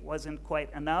 FPIC wasn't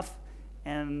quite enough,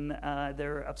 and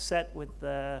they're upset with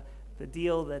the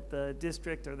deal that the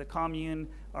district or the commune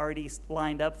already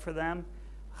lined up for them.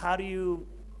 How do you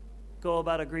go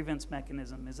about a grievance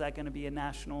mechanism? Is that going to be a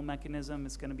national mechanism?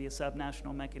 It's going to be a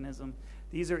subnational mechanism?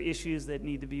 These are issues that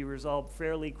need to be resolved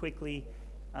fairly quickly.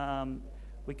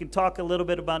 We can talk a little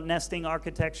bit about nesting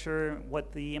architecture,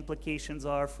 what the implications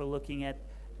are for looking at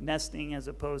nesting as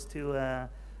opposed to a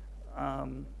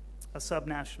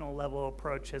subnational level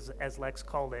approach, as Lex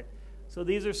called it. So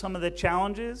these are some of the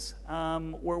challenges.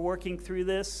 We're working through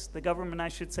this. The government, I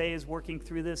should say, is working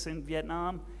through this in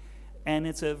Vietnam. And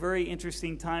it's a very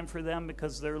interesting time for them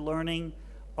because they're learning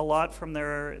a lot from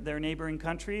their neighboring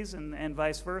countries and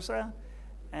vice versa.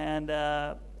 And,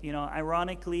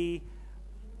 ironically,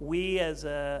 we as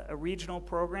a regional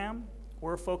program,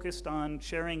 we're focused on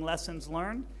sharing lessons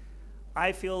learned.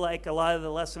 I feel like a lot of the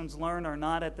lessons learned are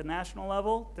not at the national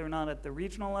level. They're not at the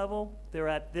regional level. They're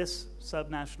at this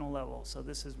subnational level. So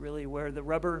this is really where the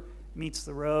rubber meets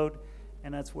the road,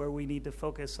 and that's where we need to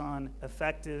focus on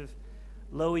effective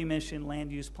low-emission land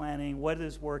use planning, what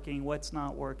is working, what's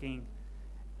not working,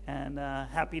 and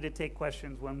happy to take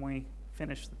questions when we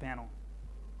finish the panel.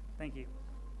 Thank you.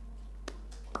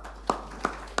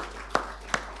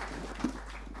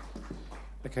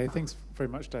 Okay, thanks very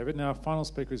much, David. Now, our final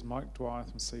speaker is Mike Dwyer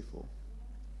from CIFOR.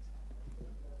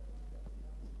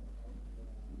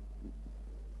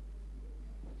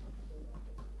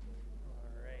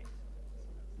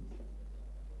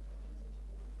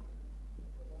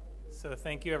 So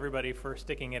thank you, everybody, for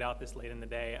sticking it out this late in the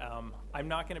day. I'm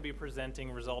not going to be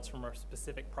presenting results from a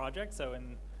specific project, so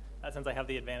in that sense I have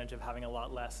the advantage of having a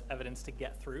lot less evidence to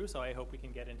get through, so I hope we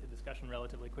can get into discussion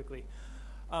relatively quickly.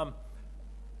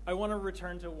 I want to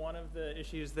return to one of the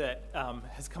issues that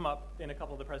has come up in a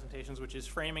couple of the presentations, which is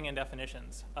framing and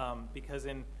definitions, because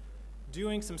in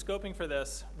doing some scoping for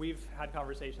this, we've had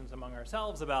conversations among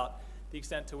ourselves about the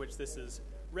extent to which this is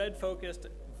red-focused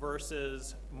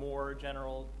versus more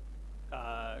general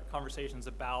conversations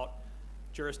about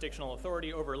jurisdictional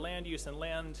authority over land use and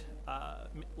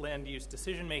land use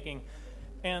decision making.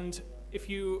 And if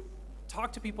you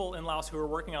talk to people in Laos who are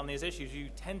working on these issues, you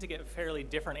tend to get fairly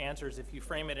different answers if you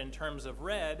frame it in terms of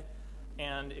red,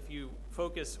 and if you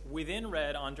focus within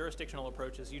red on jurisdictional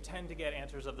approaches, you tend to get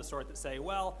answers of the sort that say,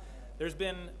 well, there's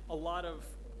been a lot of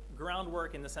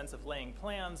groundwork in the sense of laying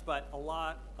plans, but a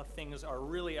lot of things are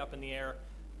really up in the air.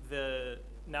 The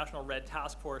National Red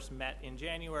Task Force met in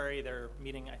January. They're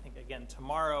meeting, I think, again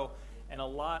tomorrow. And a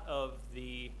lot of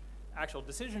the actual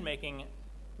decision-making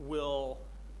will,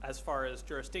 as far as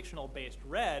jurisdictional-based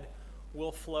red,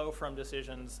 will flow from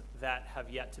decisions that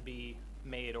have yet to be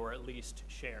made or at least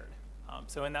shared.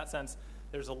 So in that sense,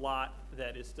 there's a lot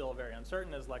that is still very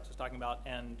uncertain, as Lex was talking about,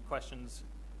 and questions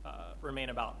remain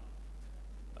about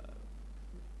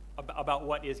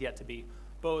what is yet to be,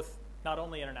 both not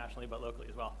only internationally but locally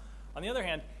as well. On the other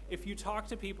hand, if you talk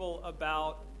to people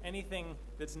about anything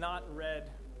that's not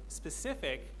red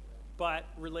specific, but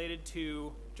related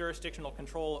to jurisdictional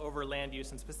control over land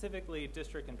use and specifically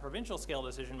district and provincial scale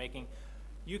decision making,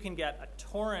 you can get a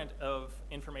torrent of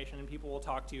information, and people will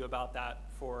talk to you about that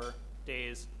for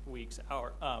days, weeks,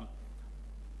 hours.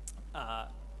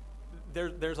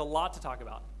 There's a lot to talk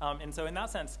about. And so in that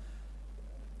sense,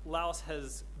 Laos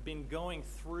has been going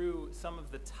through some of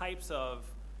the types of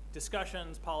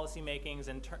discussions, policy makings,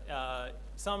 and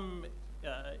some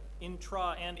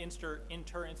intra and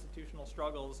inter-institutional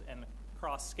struggles and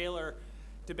cross-scalar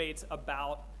debates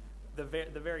about the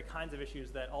very kinds of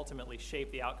issues that ultimately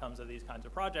shape the outcomes of these kinds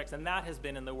of projects. And that has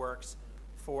been in the works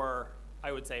for,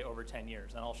 I would say, over 10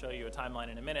 years. And I'll show you a timeline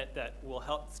in a minute that will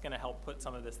help. It's going to help put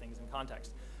some of these things in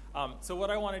context. So what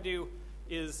I want to do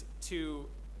is to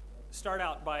start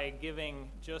out by giving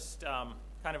just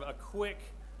kind of a quick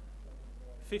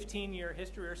 15-year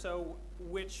history or so,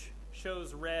 which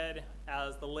shows red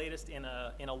as the latest in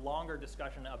a longer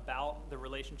discussion about the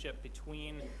relationship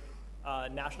between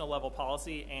national level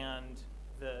policy and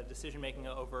the decision making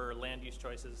over land use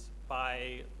choices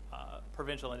by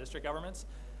provincial and district governments,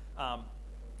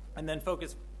 and then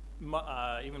focus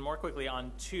even more quickly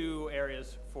on two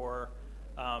areas for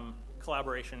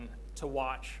collaboration to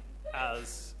watch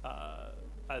as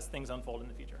things unfold in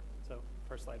the future. So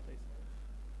first slide, please.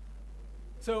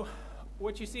 So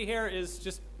what you see here is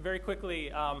just very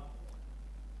quickly,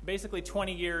 basically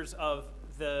 20 years of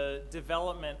the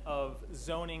development of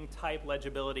zoning type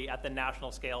legibility at the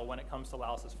national scale when it comes to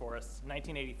Laos's forests. In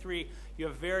 1983, you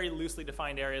have very loosely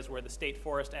defined areas where the state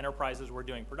forest enterprises were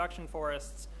doing production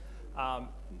forests.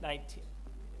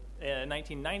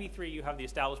 1993, you have the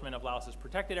establishment of Laos's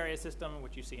protected area system,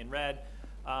 which you see in red.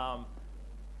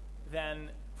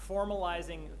 Then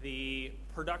formalizing the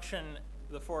production,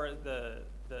 the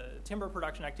timber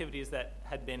production activities that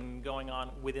had been going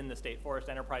on within the state forest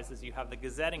enterprises. You have the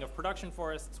gazetting of production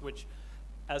forests, which,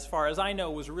 as far as I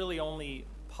know, was really only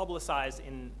publicized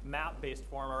in map-based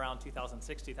form around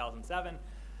 2006, 2007.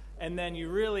 And then you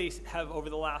really have, over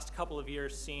the last couple of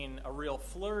years, seen a real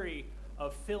flurry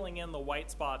of filling in the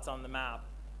white spots on the map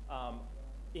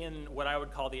in what I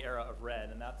would call the era of red.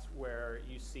 And that's where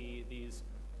you see these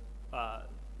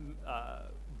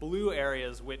blue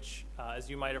areas, which, as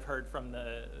you might have heard from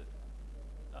the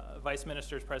Vice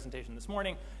Minister's presentation this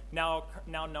morning, now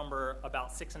number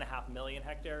about 6.5 million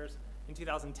hectares. In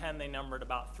 2010, they numbered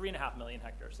about 3.5 million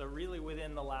hectares. So really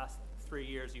within the last 3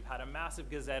 years, you've had a massive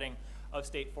gazetting of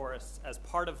state forests as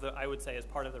part of the, I would say, as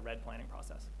part of the red planning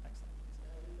process. Next slide,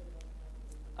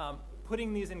 please.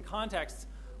 Putting these in context,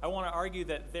 I want to argue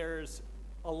that there's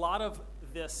a lot of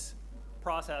this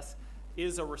process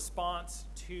is a response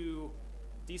to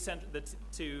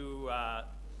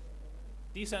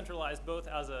decentralized, both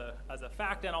as a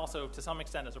fact and also to some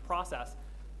extent as a process,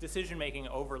 decision-making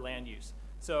over land use.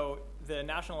 So the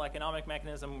national economic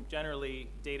mechanism, generally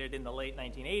dated in the late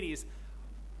 1980s,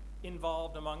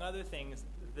 involved, among other things,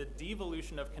 the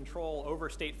devolution of control over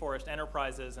state forest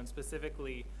enterprises, and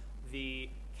specifically the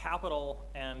capital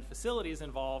and facilities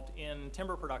involved in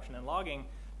timber production and logging,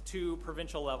 to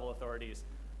provincial level authorities.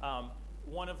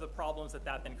 One of the problems that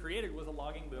then created was a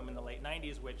logging boom in the late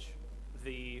 90s, which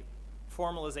the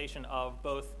formalization of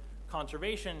both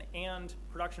conservation and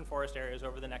production forest areas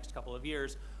over the next couple of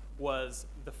years was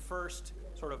the first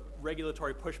sort of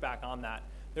regulatory pushback on that.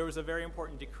 There was a very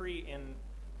important decree in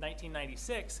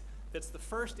 1996 that's the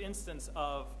first instance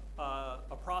of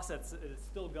a process that is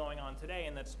still going on today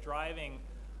and that's driving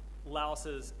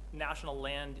Laos's national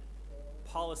land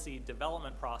policy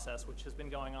development process, which has been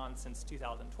going on since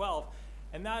 2012,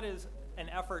 and that is an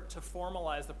effort to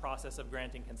formalize the process of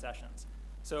granting concessions.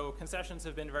 So concessions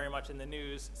have been very much in the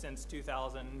news since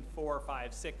 2004,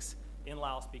 5, 6 in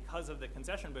Laos because of the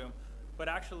concession boom, but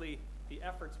actually the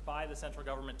efforts by the central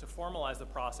government to formalize the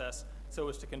process so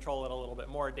as to control it a little bit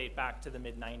more date back to the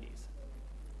mid-90s.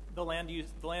 The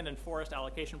land and forest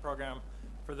allocation program,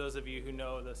 for those of you who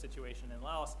know the situation in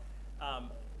Laos,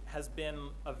 has been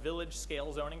a village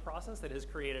scale zoning process that has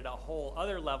created a whole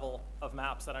other level of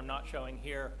maps that I'm not showing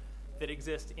here that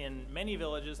exist in many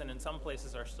villages and in some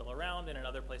places are still around and in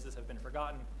other places have been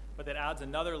forgotten, but that adds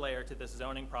another layer to this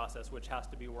zoning process which has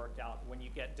to be worked out when you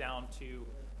get down to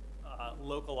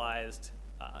localized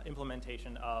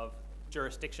implementation of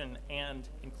jurisdiction and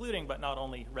including but not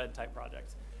only red type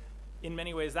projects. In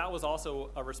many ways that was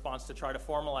also a response to try to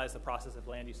formalize the process of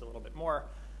land use a little bit more.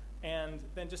 And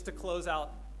then just to close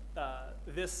out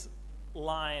this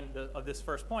line of this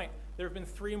first point, there have been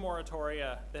 3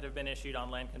 moratoria that have been issued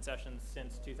on land concessions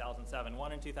since 2007.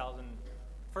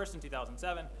 First in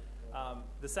 2007,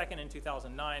 the second in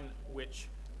 2009, which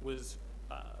was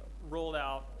rolled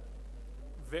out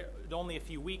only a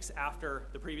few weeks after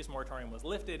the previous moratorium was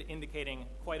lifted, indicating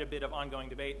quite a bit of ongoing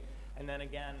debate, and then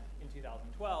again in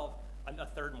 2012, a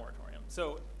third moratorium.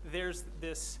 So there's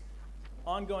this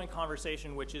ongoing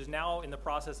conversation which is now in the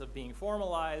process of being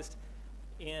formalized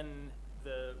in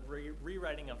the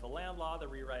rewriting of the land law, the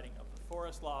rewriting of the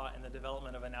forest law, and the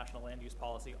development of a national land use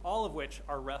policy, all of which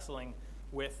are wrestling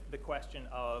with the question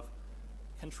of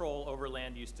control over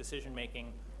land use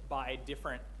decision-making by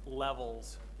different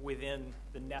levels within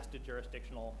the nested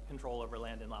jurisdictional control over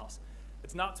land in Laos.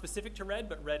 It's not specific to red,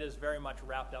 but red is very much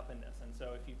wrapped up in this. And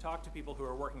so if you talk to people who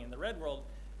are working in the red world,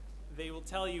 they will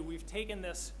tell you we've taken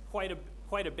this quite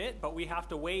a bit, but we have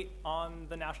to wait on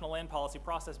the national land policy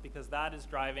process because that is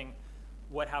driving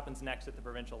what happens next at the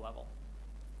provincial level.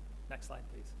 Next slide,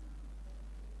 please.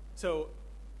 So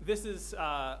this is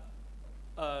a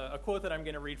quote that I'm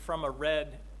going to read from a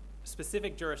red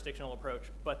specific jurisdictional approach,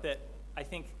 but that I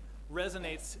think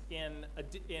resonates in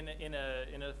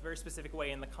a very specific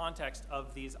way in the context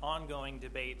of these ongoing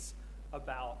debates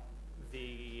about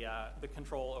the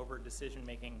control over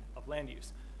decision-making of land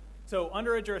use. So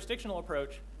under a jurisdictional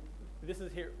approach, this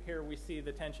is here we see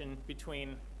the tension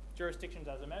between jurisdictions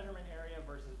as a measurement area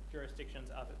versus jurisdictions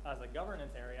as a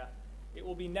governance area, it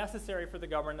will be necessary for the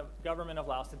government of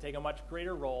Laos to take a much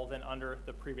greater role than under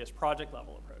the previous project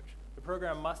level approach. The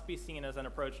program must be seen as an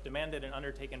approach demanded and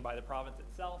undertaken by the province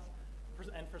itself,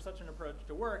 and for such an approach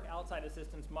to work, outside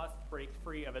assistance must break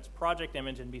free of its project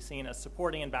image and be seen as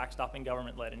supporting and backstopping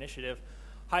government-led initiative.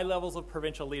 High levels of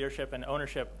provincial leadership and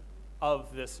ownership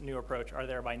of this new approach are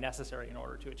thereby necessary in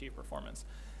order to achieve performance.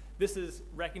 This is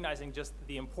recognizing just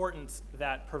the importance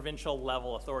that provincial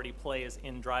level authority plays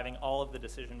in driving all of the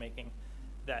decision making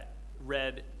that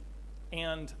RED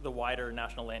and the wider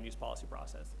national land use policy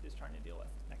process is trying to deal with.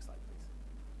 Next slide, please.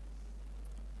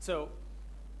 So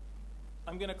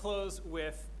I'm going to close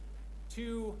with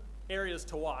two areas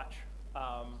to watch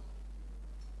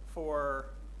for,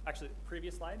 actually,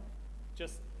 previous slide,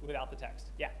 just without the text.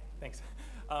 Yeah, thanks.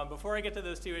 Before I get to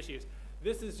those two issues,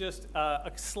 this is just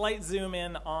a slight zoom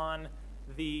in on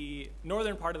the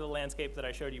northern part of the landscape that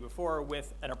I showed you before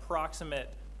with an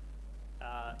approximate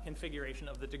configuration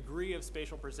of the degree of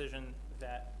spatial precision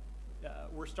that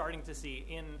we're starting to see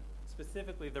in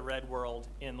specifically the RED world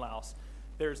in Laos.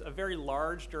 There's a very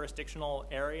large jurisdictional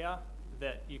area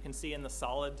that you can see in the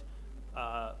solid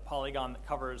polygon that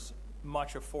covers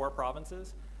much of 4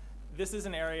 provinces. This is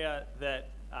an area that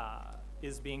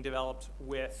is being developed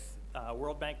with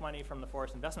World Bank money from the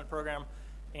Forest Investment Program,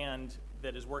 and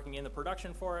that is working in the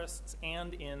production forests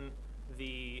and in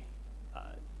the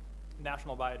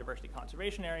national biodiversity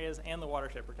conservation areas and the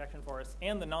watershed protection forests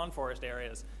and the non-forest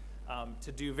areas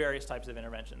to do various types of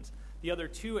interventions. The other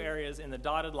 2 areas in the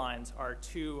dotted lines are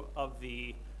 2 of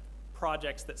the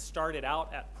projects that started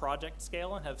out at project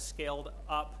scale and have scaled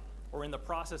up or in the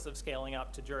process of scaling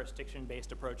up to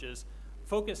jurisdiction-based approaches,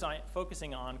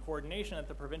 focusing on coordination at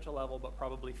the provincial level, but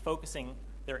probably focusing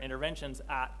their interventions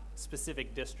at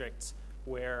specific districts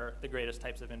where the greatest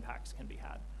types of impacts can be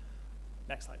had.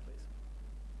 Next slide, please.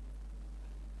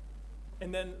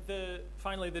 And then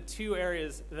finally, the 2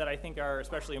 areas that I think are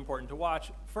especially important to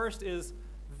watch. First is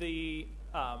the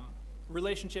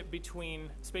relationship between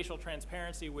spatial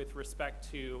transparency with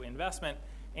respect to investment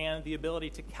and the ability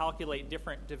to calculate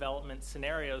different development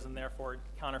scenarios and therefore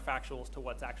counterfactuals to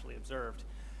what's actually observed.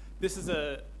 This is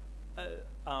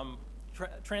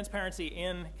transparency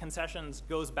in concessions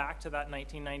goes back to that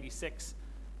 1996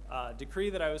 decree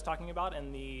that I was talking about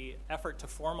and the effort to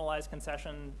formalize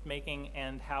concession making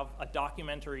and have a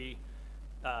documentary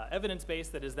evidence base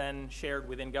that is then shared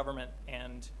within government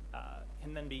and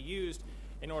can then be used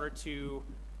in order to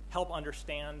help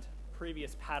understand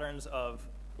previous patterns of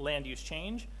land use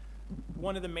change.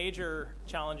 One of the major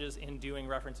challenges in doing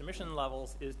reference emission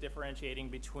levels is differentiating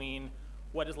between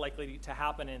what is likely to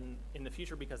happen in the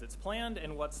future because it's planned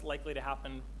and what's likely to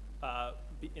happen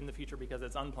in the future because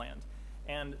it's unplanned.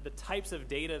 And the types of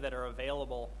data that are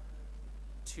available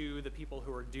to the people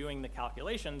who are doing the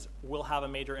calculations will have a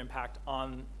major impact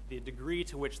on the degree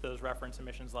to which those reference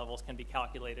emissions levels can be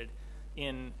calculated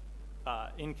in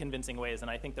convincing ways.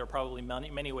 And I think there are probably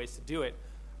many ways to do it.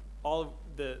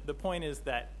 The point is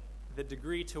that the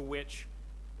degree to which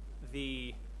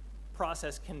the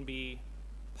process can be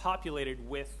populated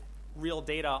with real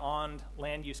data on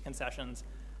land use concessions,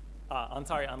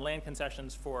 on land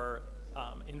concessions for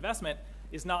investment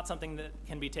is not something that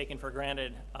can be taken for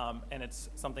granted, and it's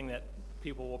something that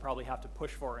people will probably have to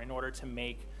push for in order to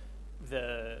make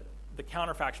the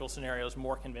counterfactual scenarios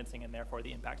more convincing and therefore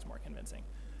the impacts more convincing.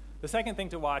 The second thing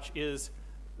to watch is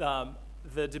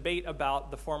the debate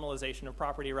about the formalization of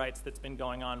property rights that's been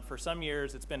going on for some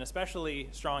years. It's been especially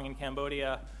strong in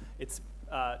Cambodia. It's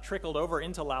trickled over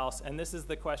into Laos, and this is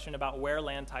the question about where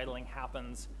land titling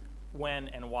happens, when,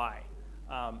 and why.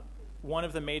 One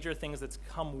of the major things that's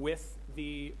come with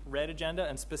the RED agenda,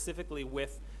 and specifically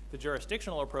with the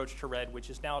jurisdictional approach to RED, which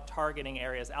is now targeting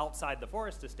areas outside the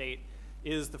forest estate,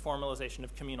 is the formalization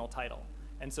of communal title.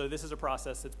 And so this is a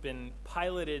process that's been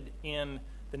piloted in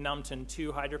the Namtun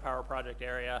 2 hydropower project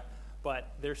area,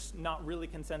 but there's not really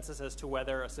consensus as to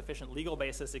whether a sufficient legal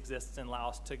basis exists in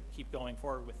Laos to keep going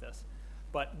forward with this.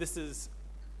 But this is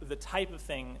the type of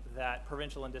thing that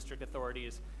provincial and district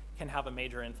authorities can have a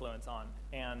major influence on.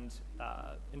 And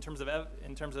in terms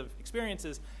of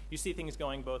experiences, you see things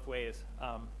going both ways.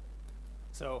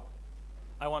 So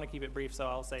I want to keep it brief, so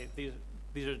I'll say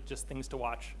these are just things to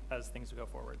watch as things go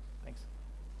forward. Thanks.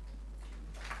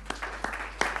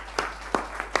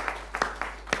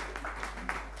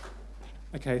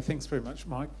 Okay, thanks very much,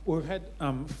 Mike. We've had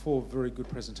 4 very good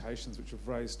presentations which have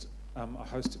raised a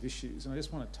host of issues, and I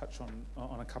just want to touch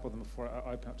on a couple of them before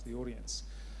I open up to the audience.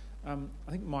 I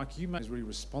think, Mike, you is really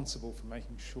responsible for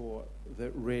making sure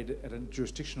that RED at a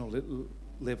jurisdictional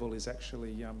level is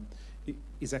actually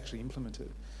is actually implemented.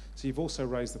 So you've also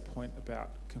raised the point about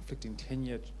conflicting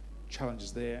tenure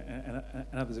challenges there, and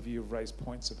others of you have raised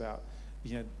points about,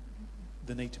 you know,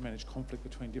 the need to manage conflict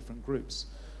between different groups,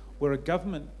 where a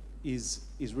government is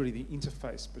really the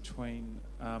interface between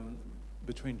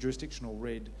jurisdictional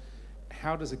red.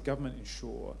 How does a government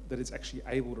ensure that it's actually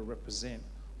able to represent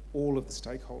all of the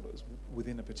stakeholders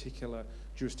within a particular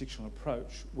jurisdictional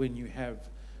approach when you have,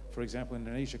 for example, in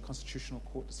Indonesia, constitutional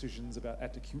court decisions about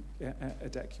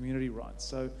adapt community rights?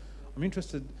 So I'm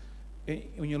interested,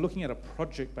 when you're looking at a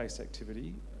project-based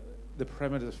activity, the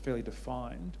parameters are fairly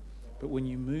defined, but when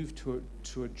you move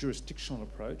to a jurisdictional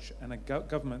approach, and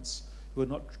governments who are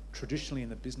not traditionally in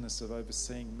the business of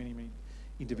overseeing many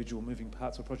individual moving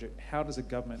parts of a project, how does a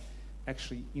government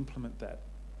actually implement that?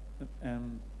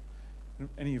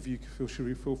 Any of you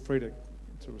feel free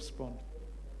to respond.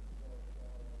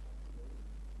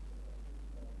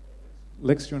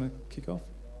 Lex, do you want to kick off?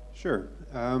 Sure.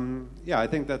 Yeah, I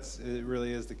think it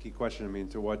really is the key question. I mean,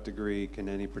 to what degree can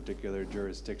any particular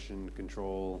jurisdiction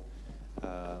control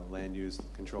land use,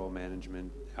 control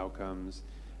management outcomes?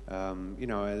 You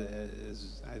know,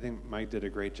 I think Mike did a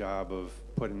great job of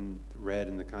putting red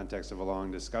in the context of a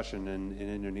long discussion, and in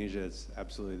Indonesia it's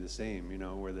absolutely the same, you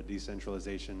know, where the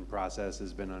decentralization process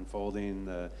has been unfolding,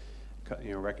 the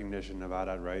recognition of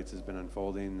adat rights has been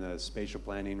unfolding, the spatial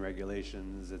planning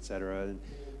regulations, et cetera, and,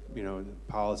 you know,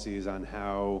 policies on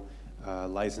how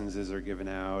licenses are given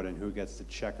out and who gets to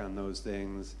check on those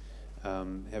things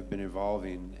have been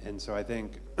evolving. And so I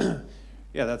think,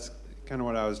 yeah, that's kind of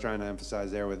what I was trying to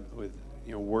emphasize there with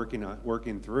you know,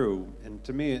 working through. And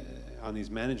to me, on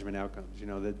these management outcomes, you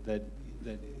know, that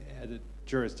at a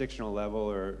jurisdictional level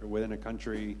or within a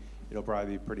country, it'll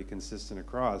probably be pretty consistent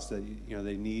across that, you know,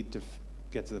 they need to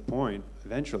get to the point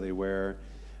eventually where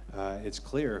it's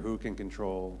clear who can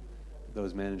control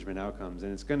those management outcomes.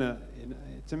 And it's gonna,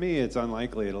 to me, it's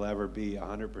unlikely it'll ever be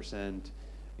 100%,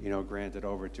 you know, granted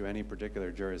over to any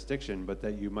particular jurisdiction, but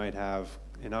that you might have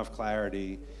enough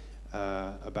clarity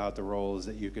about the roles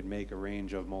that you could make a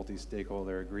range of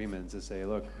multi-stakeholder agreements to say,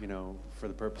 look, you know, for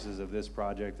the purposes of this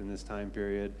project in this time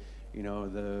period, you know,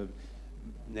 the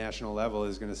national level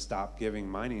is going to stop giving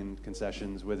mining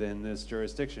concessions within this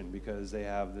jurisdiction because they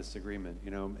have this agreement, you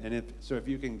know. And if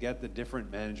you can get the different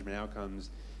management outcomes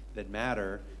that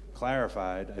matter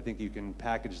clarified, I think you can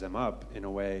package them up in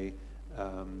a way,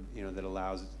 you know, that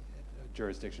allows a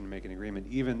jurisdiction to make an agreement,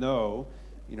 even though,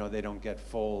 you know, they don't get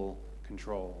full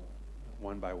control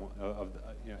one by one of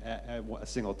you know, at a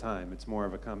single time. It's more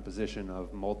of a composition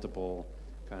of multiple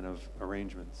kind of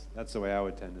arrangements. That's the way I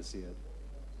would tend to see it.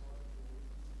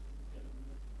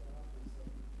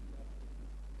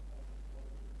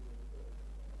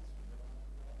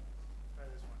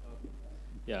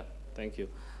 Yeah, thank you.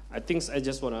 I think I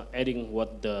just want to adding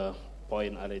what the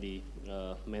point already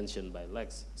mentioned by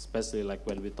Lex, especially like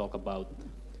when we talk about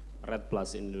RED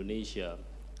Plus in Indonesia,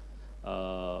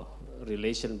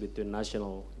 relation between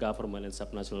national government and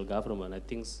subnational government. I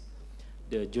think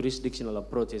the jurisdictional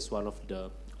approach is one of the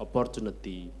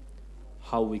opportunity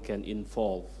how we can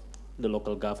involve the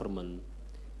local government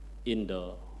in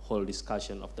the whole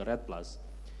discussion of the RED Plus.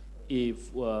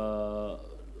 If the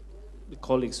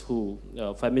colleagues who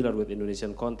are familiar with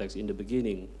Indonesian context, in the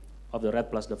beginning of the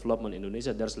RED Plus development in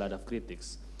Indonesia, there's a lot of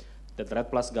critics that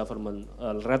RED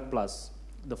Plus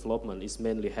development is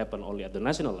mainly happen only at the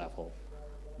national level,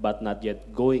 but not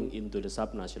yet going into the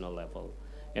subnational level.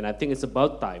 And I think it's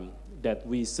about time that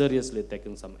we seriously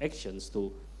taking some actions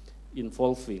to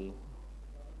involving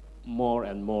more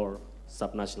and more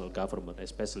subnational government,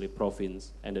 especially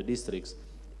province and the districts,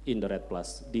 in the RED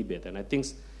Plus debate. And I think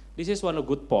this is one a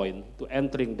good point to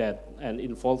entering that and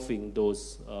involving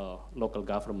those local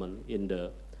government in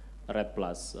the RED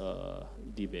Plus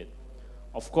debate.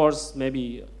 Of course,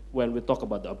 maybe when we talk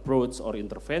about the approach or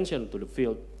intervention to the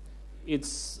field,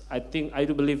 I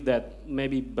do believe that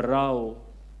maybe broad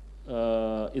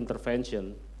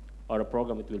intervention or a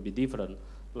program, it will be different,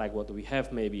 like what we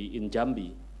have maybe in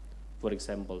Jambi, for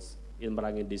example, in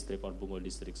Manh district or Bungo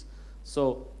districts.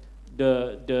 So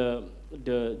the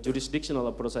jurisdictional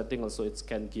approach, I think also it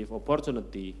can give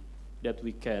opportunity that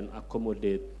we can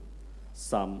accommodate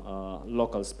some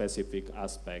local specific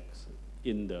aspects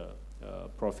in the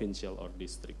provincial or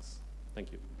districts.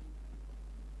 Thank you.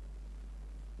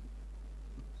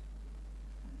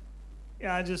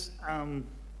 Yeah,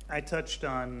 I touched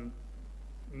on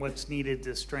what's needed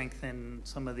to strengthen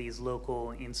some of these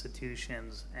local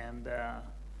institutions, and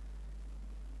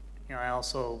I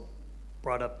also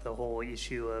brought up the whole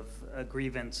issue of a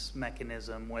grievance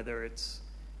mechanism, whether it's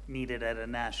needed at a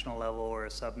national level or a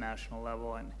subnational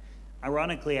level. And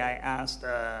ironically, I asked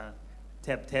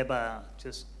Teba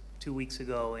just 2 weeks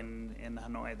ago in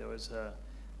Hanoi. There was a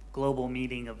global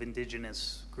meeting of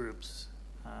indigenous groups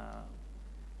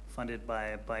funded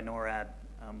by NORAD,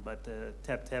 but the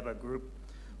Teba group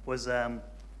was, I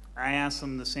asked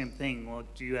them the same thing. Well,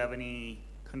 do you have any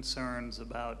concerns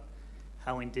about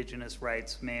how indigenous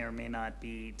rights may or may not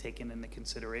be taken into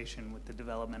consideration with the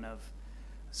development of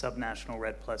subnational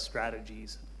REDD+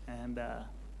 strategies? And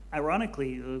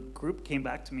ironically, the group came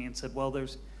back to me and said, well,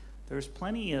 there's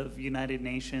plenty of United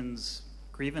Nations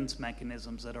grievance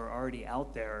mechanisms that are already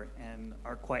out there and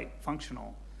are quite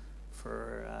functional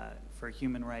for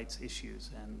human rights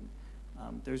issues. And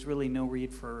there's really no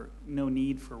need for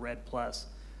REDD+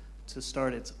 to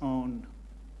start its own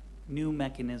new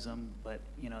mechanism. But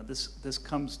this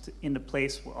comes into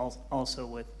place also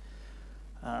with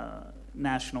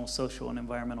national social and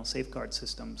environmental safeguard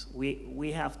systems.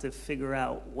 We have to figure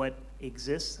out what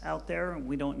exists out there.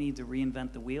 We don't need to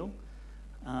reinvent the wheel.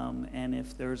 And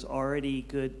if there's already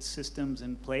good systems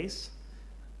in place,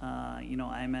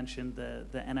 I mentioned the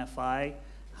NFI.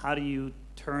 How do you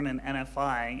turn an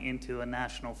NFI into a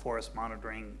national forest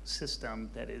monitoring system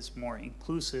that is more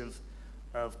inclusive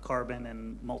of carbon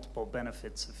and multiple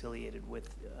benefits affiliated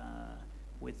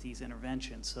with these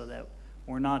interventions, so that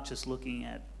we're not just looking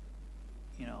at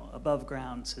above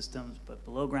ground systems, but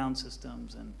below ground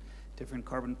systems and different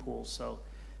carbon pools. So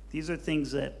these are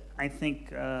things that I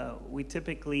think we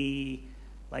typically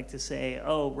like to say,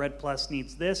 oh, REDD+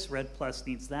 needs this, REDD+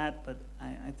 needs that, but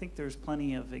I think there's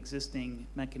plenty of existing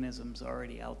mechanisms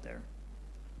already out there.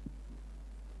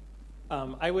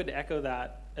 I would echo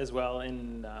that as well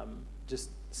in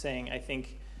just saying I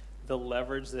think the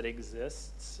leverage that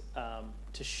exists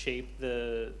to shape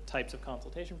the types of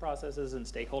consultation processes and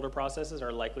stakeholder processes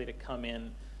are likely to come in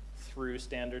through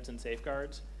standards and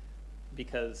safeguards,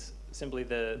 because simply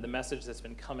the message that's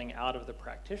been coming out of the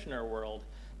practitioner world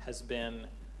has been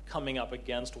coming up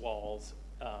against walls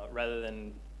rather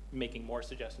than making more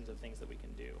suggestions of things that we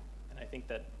can do. And I think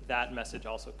that message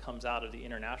also comes out of the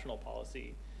international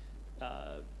policy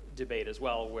debate as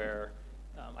well, where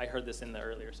I heard this in the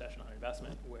earlier session on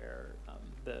investment, where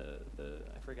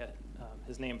I forget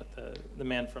his name, but the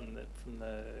man from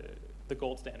the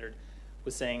gold standard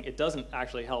was saying it doesn't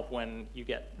actually help when you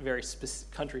get very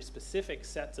country-specific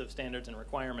sets of standards and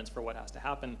requirements for what has to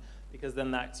happen, because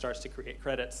then that starts to create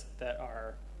credits that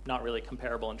are not really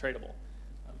comparable and tradable.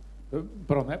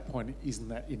 But on that point, isn't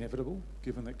that inevitable,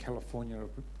 given that California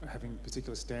are having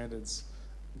particular standards,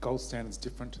 gold standards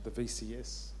different to the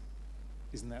VCS?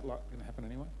 Isn't that going to happen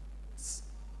anyway?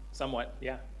 Somewhat,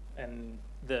 yeah. And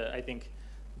I think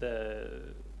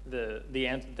the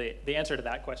answer to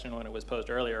that question when it was posed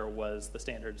earlier was the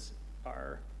standards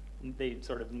they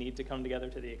sort of need to come together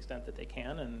to the extent that they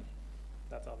can, and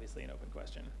that's obviously an open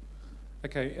question.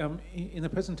 Okay, in the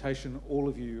presentation, all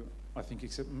of you, I think,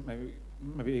 except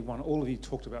maybe Iwan, all of you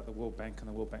talked about the World Bank and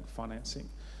the World Bank financing.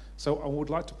 So I would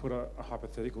like to put a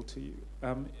hypothetical to you.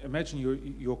 Imagine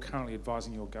you're currently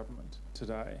advising your government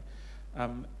today,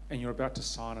 and you're about to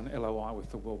sign an LOI with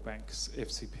the World Bank's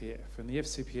FCPF. And the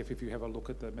FCPF, if you have a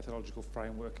look at the methodological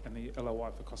framework and the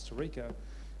LOI for Costa Rica,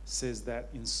 says that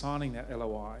in signing that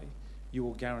LOI, you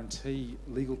will guarantee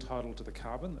legal title to the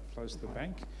carbon that flows to the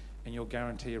bank, and you'll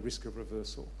guarantee a risk of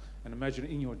reversal. And imagine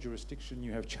in your jurisdiction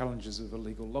you have challenges of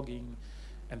illegal logging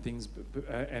and things,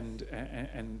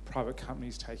 and private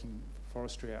companies taking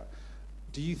forestry out.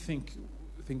 Do you think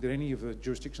that any of the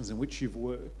jurisdictions in which you've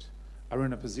worked are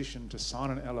in a position to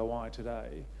sign an LOI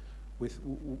today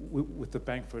with the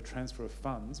bank for a transfer of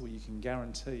funds where you can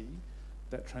guarantee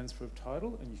that transfer of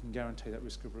title and you can guarantee that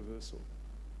risk of reversal?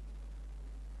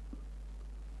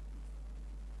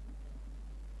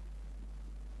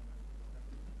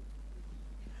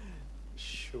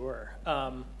 Sure.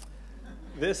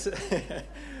 This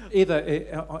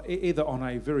either on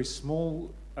a very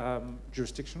small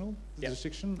jurisdiction,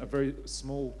 a very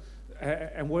small,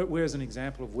 and where's an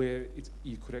example of where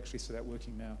you could actually see that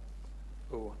working now?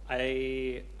 Oh,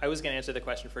 I was going to answer the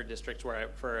question for a district where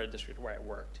I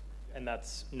worked, and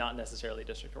that's not necessarily a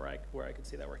district where I could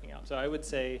see that working out. So I would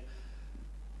say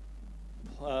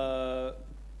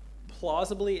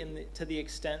plausibly to the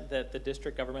extent that the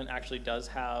district government actually does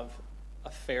have a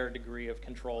fair degree of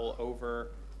control over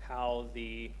how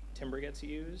the timber gets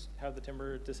used, how the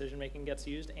timber decision-making gets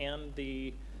used, and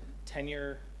the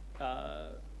tenure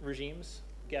regimes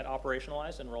get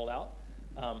operationalized and rolled out.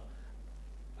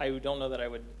 I don't know that I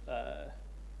would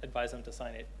advise them to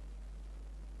sign it.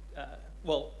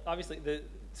 Well, obviously,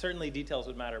 certainly details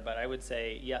would matter, but I would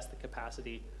say, yes, the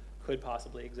capacity could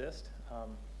possibly exist,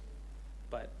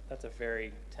 but that's a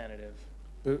very tentative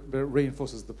But it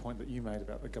reinforces the point that you made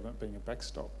about the government being a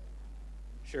backstop.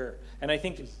 Sure. And I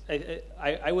think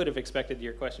I would have expected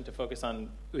your question to focus on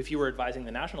if you were advising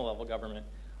the national level government,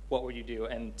 what would you do?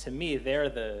 And to me, there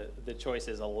the choice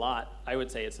is a lot. I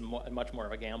would say it's much more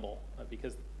of a gamble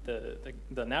because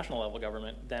the national level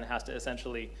government then has to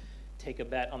essentially take a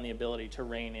bet on the ability to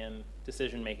rein in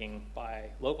decision making by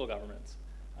local governments.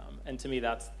 And to me,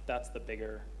 that's the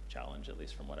bigger challenge, at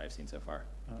least from what I've seen so far.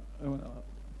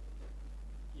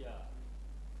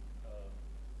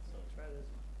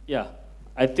 Yeah,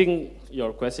 I think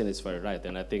your question is very right,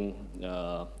 and I think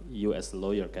you as a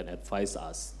lawyer can advise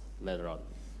us later on.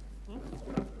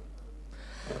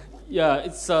 Yeah,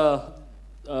 it's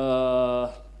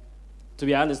to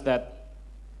be honest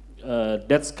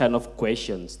that's kind of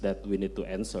questions that we need to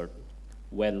answer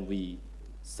when we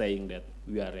saying that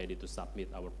we are ready to submit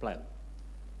our plan,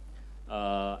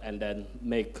 and then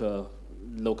make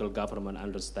local government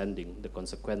understanding the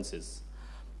consequences.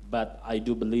 But I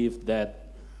do believe that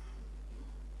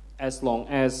as long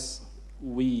as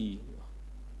we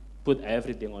put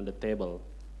everything on the table,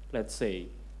 let's say,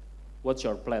 what's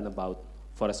your plan about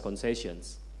forest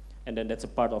concessions? And then that's a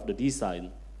part of the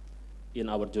design in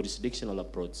our jurisdictional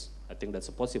approach. I think that's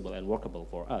possible and workable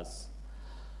for us.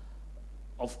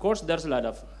 Of course, there's a lot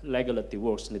of legality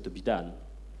works need to be done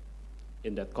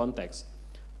in that context,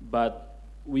 but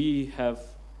we have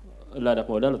a lot of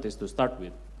modalities to start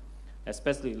with,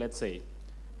 especially, let's say,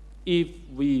 if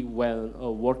we were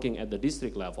working at the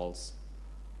district levels,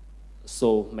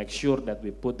 so make sure that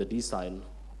we put the design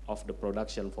of the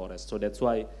production forest. So that's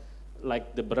why,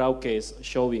 like the Brau case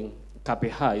showing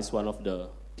KPH is one of the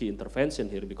key intervention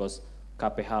here, because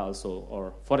KPH also,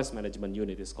 or forest management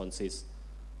unit, is consists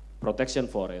protection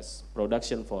forest,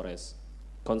 production forest,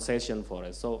 concession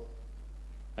forest. So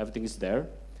everything is there,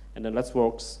 and then let's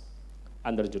work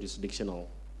under jurisdictional,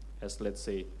 as let's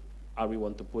say, are we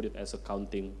want to put it as a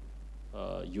counting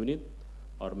unit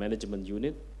or management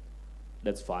unit,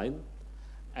 that's fine.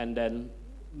 And then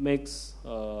makes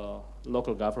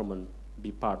local government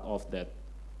be part of that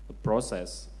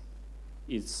process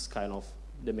is kind of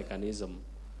the mechanism.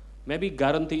 Maybe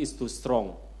guarantee is too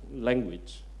strong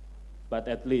language, but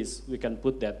at least we can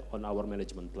put that on our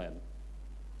management plan.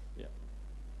 Yeah.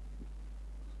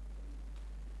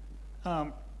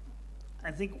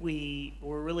 I think we're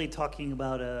really talking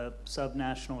about a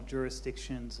subnational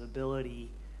jurisdiction's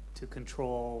ability to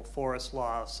control forest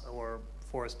loss or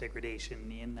forest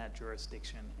degradation in that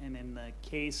jurisdiction. And in the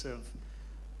case of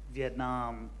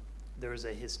Vietnam, there's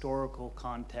a historical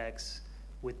context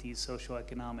with these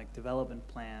socioeconomic development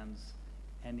plans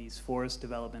and these forest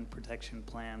development protection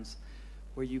plans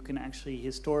where you can actually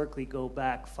historically go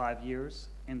back 5 years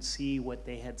and see what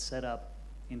they had set up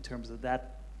in terms of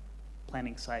that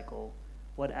planning cycle,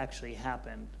 what actually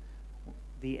happened,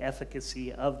 the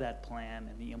efficacy of that plan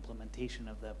and the implementation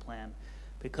of that plan.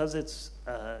 Because it's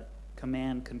a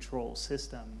command control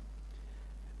system,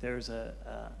 there's a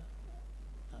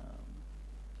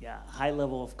high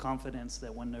level of confidence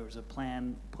that when there's a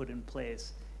plan put in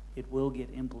place, it will get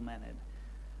implemented.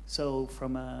 So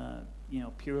from a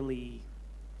purely,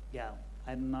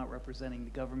 I'm not representing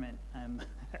the government. I'm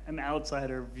an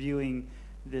outsider viewing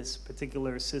this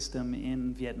particular system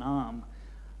in Vietnam.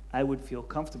 I would feel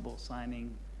comfortable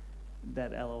signing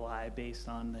that LOI based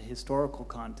on the historical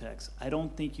context. I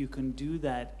don't think you can do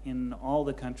that in all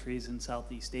the countries in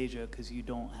Southeast Asia because you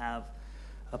don't have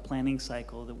a planning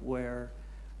cycle where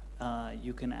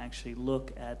you can actually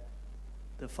look at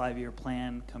the 5-year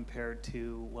plan compared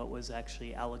to what was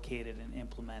actually allocated and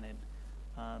implemented.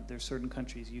 There's certain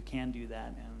countries you can do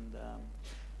that, and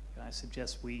I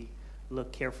suggest we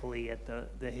look carefully at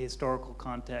the historical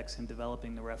context in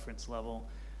developing the reference level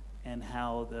and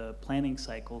how the planning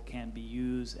cycle can be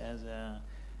used as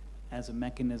a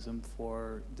mechanism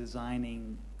for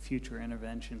designing future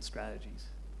intervention strategies.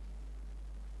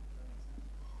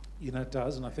 It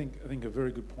does, and I think a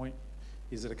very good point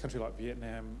is that a country like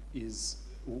Vietnam is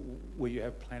where you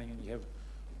have planning and you have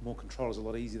more control is a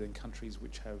lot easier than countries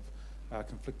which have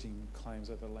conflicting claims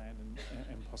over land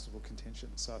and possible contention.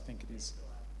 So I think it is.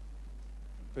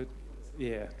 But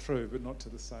yeah, true, but not to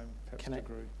the same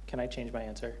degree. Can I change my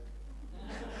answer?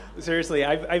 Seriously,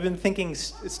 I've been thinking,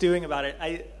 stewing about it.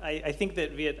 I think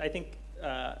that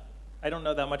I don't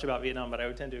know that much about Vietnam, but I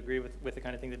would tend to agree with the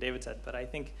kind of thing that David said. But I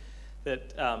think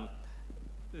that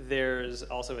there's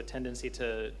also a tendency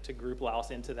to group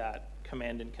Laos into that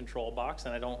command and control box,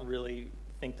 and I don't really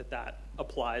think that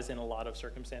applies in a lot of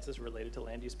circumstances related to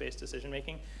land use-based decision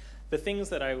making. The things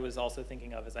that I was also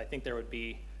thinking of is I think there would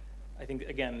be I think,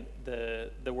 again,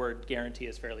 the word guarantee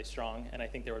is fairly strong, and I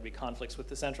think there would be conflicts with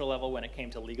the central level when it came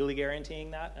to legally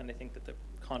guaranteeing that, and I think that the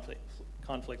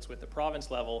conflicts with the province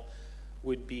level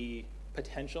would be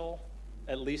potential,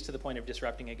 at least to the point of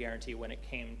disrupting a guarantee when it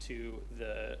came to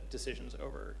the decisions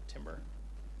over timber.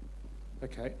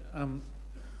 Okay.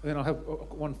 Then I have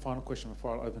one final question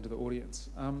before I open to the audience.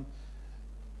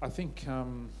 I think,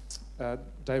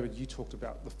 David, you talked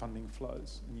about the funding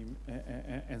flows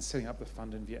and setting up the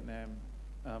fund in Vietnam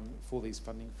for these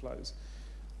funding flows.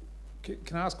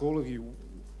 Can I ask all of you,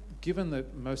 given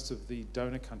that most of the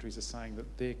donor countries are saying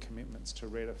that their commitments to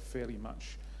RED are fairly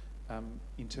much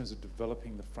in terms of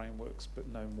developing the frameworks but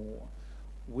no more,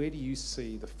 where do you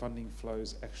see the funding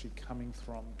flows actually coming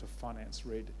from to finance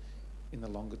RED in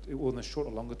the short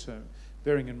or longer term,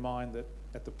 bearing in mind that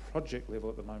at the project level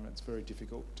at the moment it's very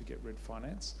difficult to get RED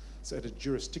finance. So at a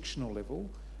jurisdictional level,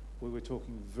 where we're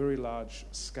talking very large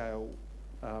scale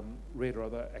RED or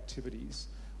other activities,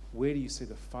 where do you see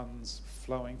the funds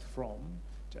flowing from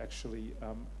to actually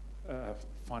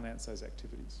finance those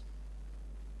activities?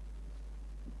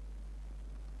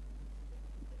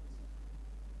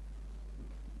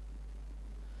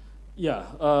 Yeah,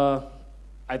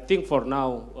 I think for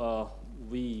now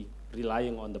we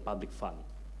relying on the public fund.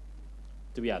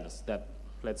 To be honest, that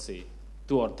let's say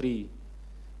 2 or 3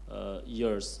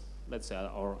 years, let's say,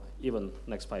 or even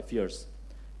next 5 years,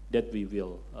 that we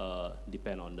will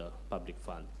depend on the public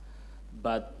fund.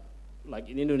 But like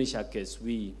in Indonesia case,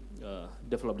 we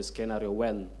developed the scenario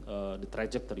when the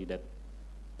trajectory that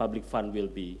public fund will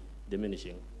be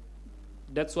diminishing.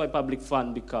 That's why public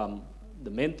fund become the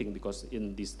main thing, because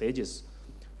in these stages,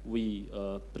 we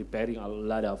preparing a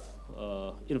lot of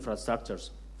infrastructures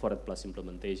for RED Plus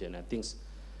implementation. I think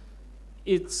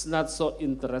it's not so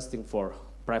interesting for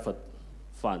private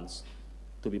funds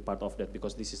to be part of that,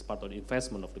 because this is part of the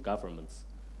investment of the governments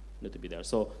need to be there.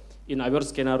 So in our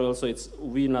scenario also,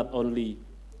 we not only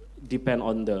depend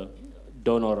on the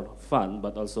donor fund,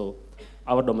 but also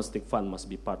our domestic fund must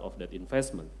be part of that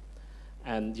investment.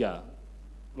 And yeah,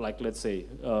 like let's say,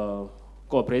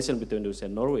 cooperation between Indonesia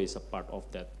and Norway is a part of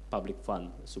that public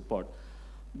fund support.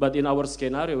 But in our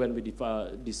scenario, when we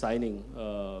designing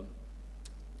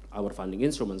our funding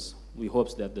instruments, we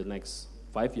hope that the next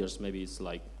 5 years, maybe it's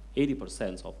like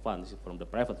 80% of funds from the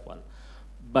private fund.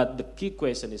 But the key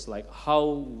question is like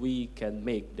how we can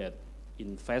make that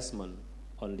investment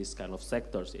on this kind of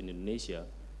sectors in Indonesia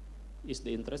is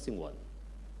the interesting one.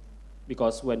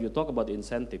 Because when you talk about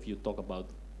incentive, if you talk about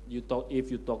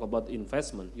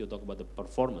investment, you talk about the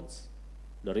performance,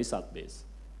 the result base.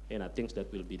 And I think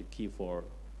that will be the key for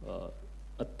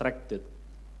attracted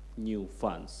new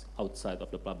funds outside of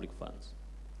the public funds.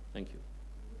 Thank you.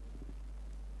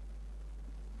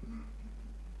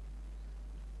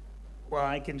 Well,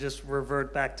 I can just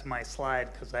revert back to my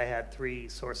slide because I had 3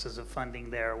 sources of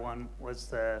funding there. One was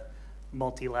the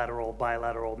multilateral,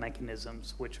 bilateral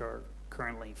mechanisms, which are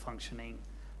currently functioning.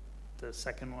 The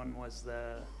second one was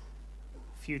the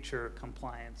future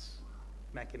compliance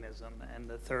mechanism, and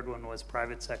the third one was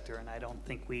private sector. And I don't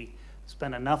think we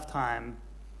spend enough time,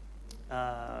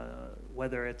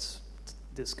 whether it's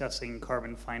discussing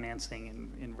carbon financing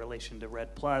in relation to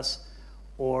RED Plus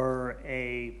or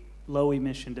a low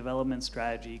emission development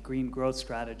strategy, green growth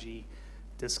strategy,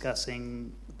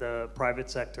 discussing the private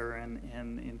sector and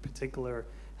in particular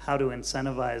how to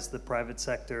incentivize the private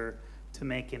sector to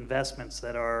make investments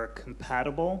that are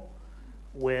compatible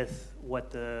with what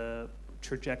the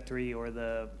trajectory or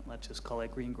the, let's just call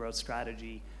it, green growth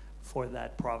strategy for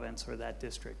that province or that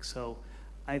district. So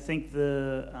I think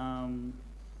the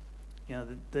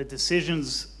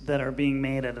decisions that are being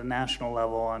made at a national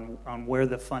level on where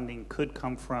the funding could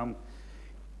come from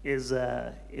is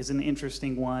an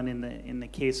interesting one. In the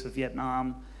case of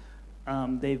Vietnam,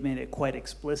 they've made it quite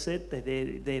explicit that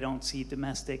they don't see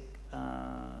domestic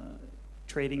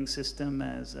trading system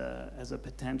as a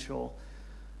potential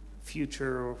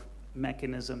future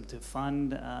mechanism to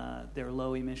fund their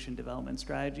low emission development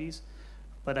strategies.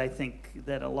 But I think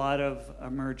that a lot of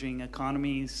emerging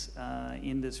economies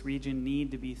in this region need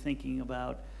to be thinking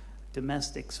about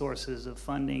domestic sources of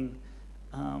funding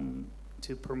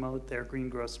to promote their green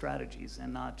growth strategies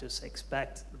and not just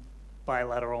expect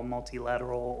bilateral,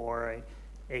 multilateral, or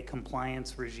a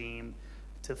compliance regime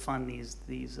to fund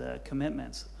these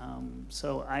commitments.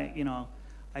 So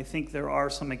I think there are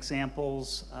some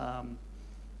examples.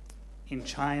 In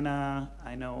China,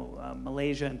 I know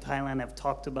Malaysia and Thailand have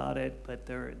talked about it, but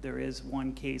there is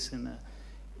one case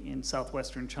in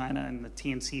southwestern China, and the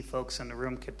TNC folks in the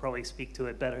room could probably speak to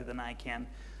it better than I can,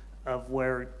 of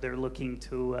where they're looking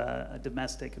to a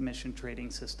domestic emission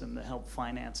trading system to help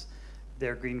finance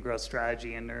their green growth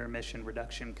strategy and their emission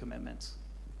reduction commitments.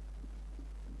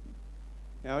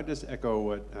 Yeah, I would just echo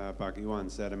what Pak Iwan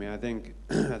said. I mean, I think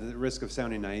at the risk of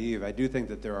sounding naive, I do think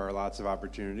that there are lots of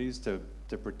opportunities to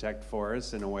protect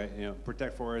forests in a way,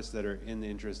 protect forests that are in the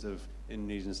interest of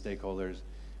Indonesian stakeholders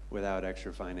without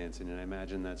extra financing. And I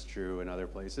imagine that's true in other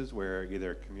places where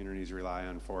either communities rely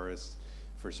on forests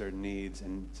for certain needs,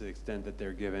 and to the extent that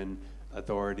they're given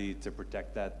authority to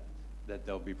protect that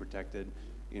they'll be protected.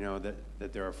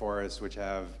 That there are forests which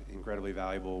have incredibly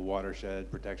valuable watershed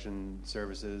protection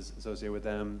services associated with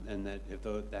them, and that if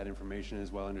that information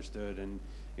is well understood and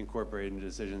incorporated into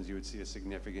decisions, you would see a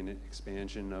significant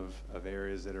expansion of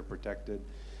areas that are protected.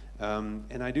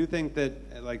 And I do think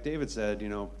that, like David said,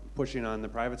 pushing on the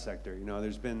private sector.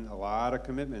 There's been a lot of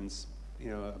commitments,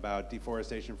 about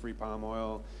deforestation-free palm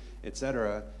oil, et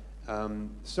cetera.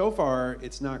 So far,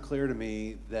 it's not clear to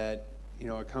me that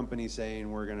a company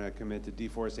saying we're going to commit to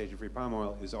deforestation-free palm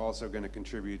oil is also going to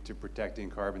contribute to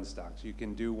protecting carbon stocks. You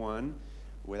can do one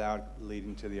without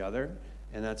leading to the other,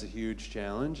 and that's a huge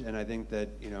challenge. And I think that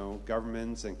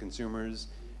governments and consumers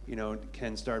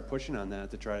can start pushing on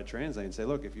that to try to translate and say,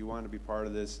 look, if you want to be part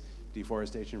of this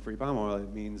deforestation-free palm oil,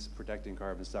 it means protecting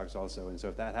carbon stocks also. And so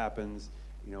if that happens,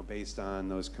 based on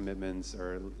those commitments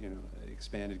or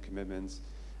expanded commitments,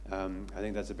 I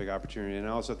think that's a big opportunity. And I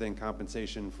also think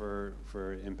compensation for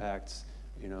impacts,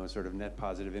 sort of net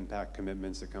positive impact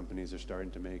commitments that companies are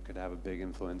starting to make could have a big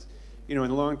influence. In the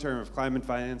long term of climate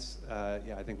finance,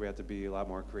 I think we have to be a lot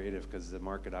more creative because the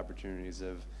market opportunities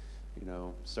have,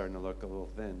 starting to look a little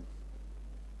thin.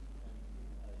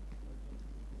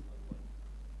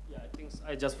 Yeah, I think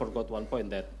I just forgot one point,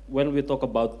 that when we talk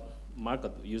about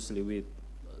market, usually we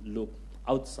look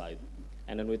outside,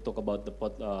 and then we talk about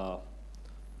the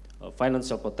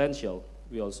financial potential,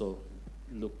 we also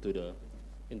look to the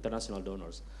international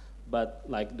donors. But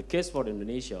like the case for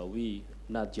Indonesia, we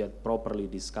not yet properly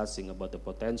discussing about the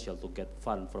potential to get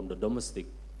fund from the domestic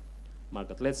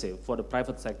market. Let's say for the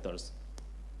private sectors,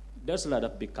 there's a lot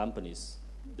of big companies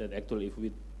that actually, if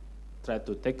we try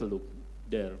to take a look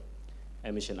their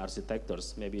emission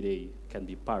architectures, maybe they can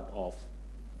be part of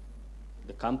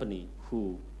the company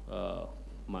who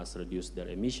must reduce their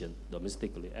emission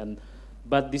domestically.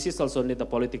 But this is also need a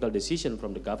political decision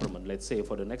from the government. Let's say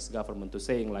for the next government to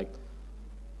saying like,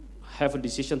 have a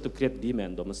decision to create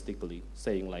demand domestically,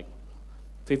 saying like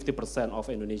 50% of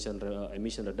Indonesian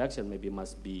emission reduction maybe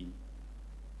must be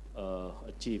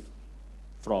achieved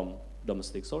from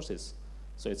domestic sources.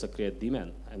 So it's a create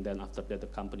demand, and then after that the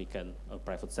company can,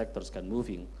 private sectors can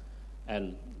moving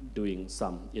and doing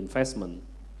some investment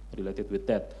related with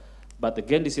that. But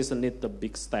again, this is a need a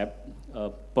big step,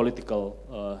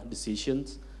 political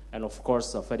decisions, and of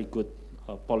course very good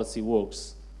policy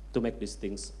works to make these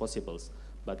things possible.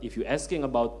 But if you're asking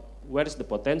about where is the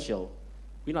potential,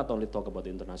 we not only talk about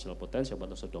the international potential, but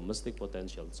also domestic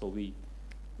potential. So we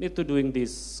need to doing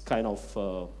this kind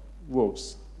of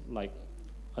works, like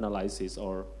analysis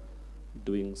or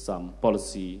doing some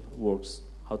policy works,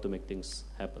 how to make things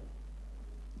happen.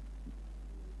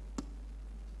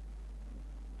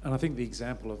 And I think the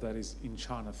example of that is in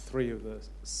China, three of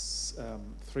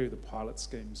the pilot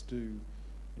schemes do,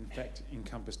 in fact,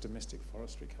 encompass domestic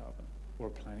forestry carbon, or are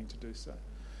planning to do so.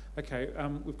 Okay,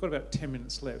 we've got about 10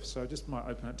 minutes left, so I just might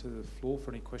open it to the floor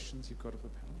for any questions you've got of the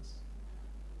panelists.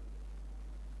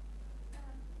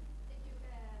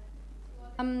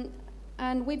 Thank you.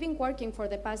 And we've been working for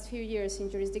the past few years in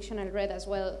jurisdictional RED as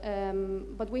well,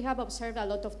 but we have observed a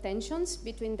lot of tensions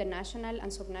between the national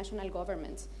and subnational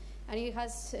governments. And it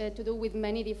has to do with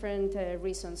many different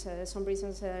reasons. Some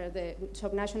reasons the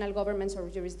subnational governments or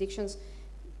jurisdictions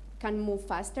can move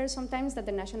faster sometimes than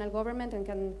the national government and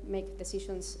can make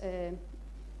decisions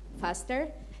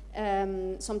faster.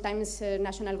 Sometimes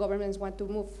national governments want to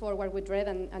move forward with RED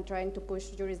and trying to push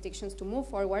jurisdictions to move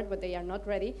forward, but they are not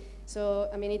ready. So,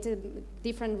 I mean, it's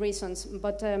different reasons.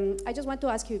 But I just want to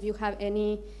ask you if you have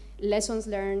any lessons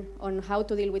learned on how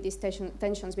to deal with these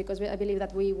tensions, because I believe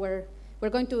that we're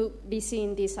going to be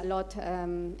seeing this a lot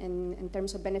in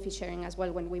terms of benefit sharing as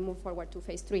well when we move forward to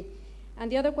phase 3. And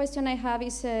the other question I have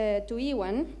is to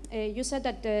Iwan. You said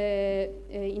that the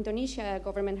Indonesia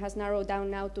government has narrowed down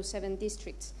now to 7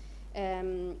 districts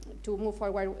to move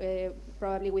forward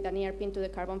probably with an ERP into the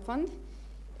carbon fund.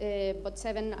 But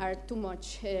 7 are too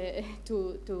much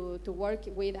to work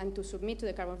with and to submit to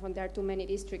the carbon fund. There are too many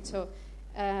districts. So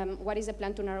what is the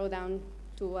plan to narrow down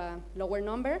to a lower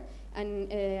number?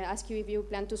 And ask you if you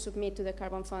plan to submit to the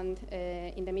carbon fund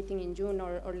in the meeting in June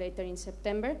or later in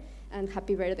September. And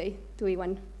happy birthday to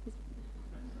Iwan.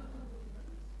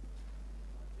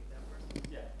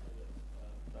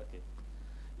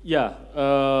 Yeah.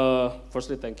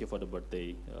 Firstly, thank you for the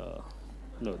birthday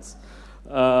notes.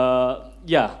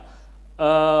 Yeah.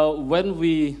 When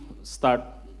we start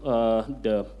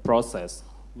the process,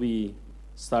 we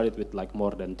started with like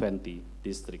more than 20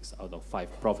 districts out of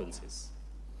 5 provinces.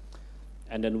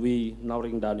 And then we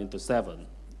narrowing down into 7.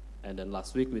 And then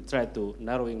last week we tried to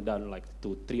narrowing down like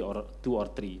to 2 or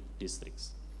 3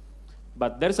 districts.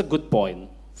 But there's a good point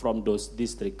from those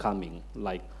districts coming,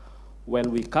 like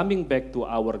when we coming back to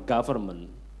our government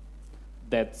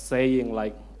that saying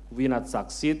like we not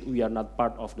succeed, we are not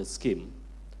part of the scheme,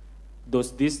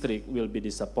 those districts will be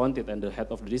disappointed and the head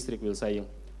of the district will say,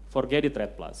 forget it,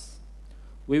 Red Plus.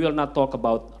 We will not talk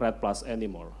about Red Plus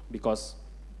anymore because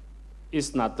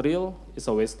it's not real, it's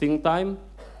a wasting time.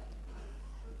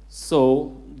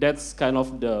 So that's kind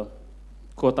of the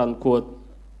quote-unquote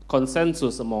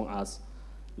consensus among us.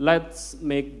 Let's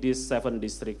make this 7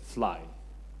 districts fly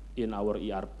in our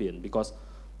ERP because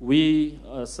we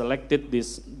selected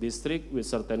this district with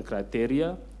certain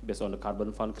criteria based on the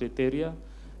carbon fund criteria,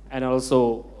 and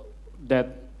also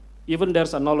that even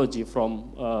there's analogy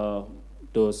from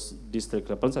those district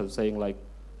representatives saying like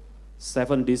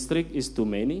 7 districts is too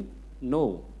many.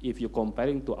 No, if you're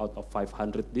comparing to out of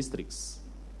 500 districts.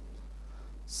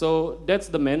 So that's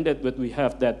the mandate that we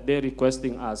have, that they're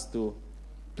requesting us to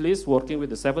please working with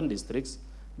the 7 districts.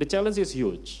 The challenge is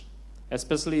huge,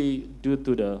 especially due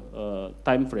to the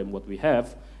time frame what we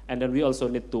have, and then we also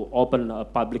need to open a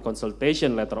public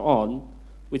consultation later on,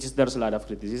 which is there's a lot of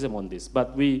criticism on this.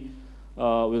 But we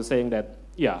will saying that,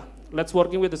 yeah, let's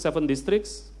working with the 7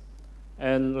 districts,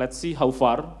 and let's see how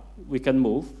far we can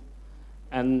move,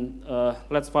 and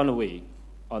let's find a way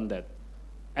on that.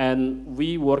 And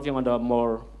we working on a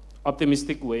more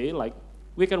optimistic way, like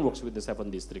we can work with the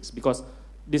 7 districts because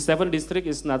the 7 district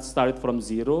is not started from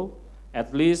zero.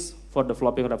 At least for the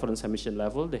flopping reference emission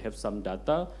level, they have some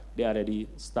data. They already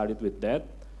started with that.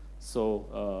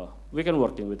 So we can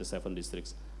working with the 7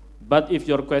 districts. But if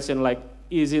your question like,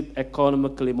 is it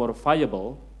economically more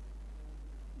viable?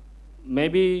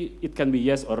 Maybe it can be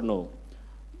yes or no.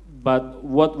 But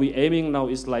what we aiming now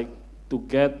is like to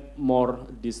get more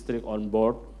district on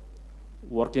board,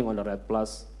 working on the Red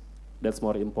Plus. That's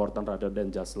more important rather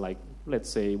than just like, let's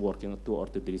say, working 2 or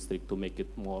 3 districts to make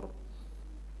it more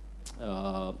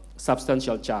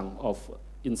substantial chunk of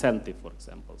incentive, for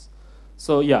example.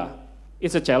 So yeah,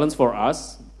 it's a challenge for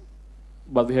us,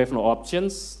 but we have no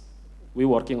options. We're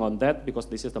working on that because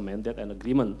this is the mandate and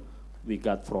agreement we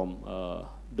got from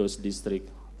those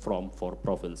districts from 4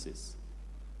 provinces.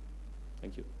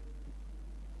 Thank you.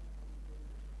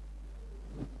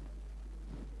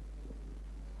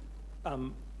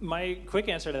 My quick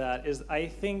answer to that is I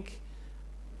think,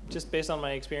 just based on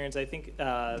my experience, I think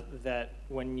that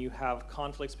when you have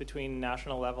conflicts between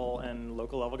national level and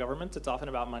local level governments, it's often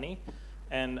about money.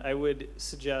 And I would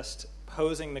suggest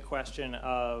posing the question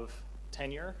of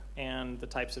tenure and the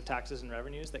types of taxes and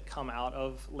revenues that come out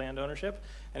of land ownership.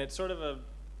 And it's sort of a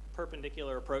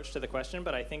perpendicular approach to the question,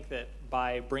 but I think that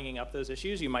by bringing up those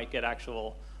issues, you might get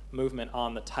actual movement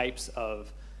on the types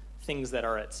of things that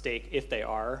are at stake if they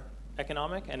are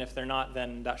economic, and if they're not,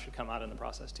 then that should come out in the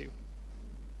process too.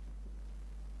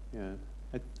 Yeah,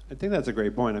 I think that's a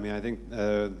great point. I mean, I think,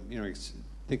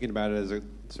 thinking about it as a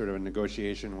sort of a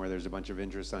negotiation where there's a bunch of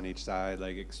interests on each side,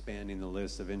 like expanding the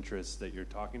list of interests that you're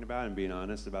talking about and being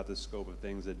honest about the scope of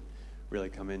things that really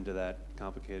come into that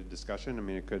complicated discussion. I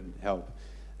mean, it could help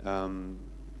to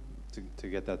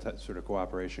get that sort of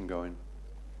cooperation going.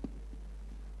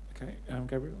 Okay,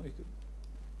 Gabriel, you could.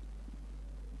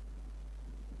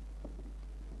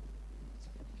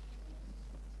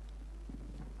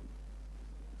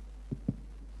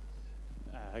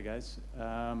 Hi guys.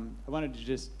 I wanted to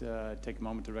just take a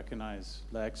moment to recognize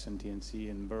Lex and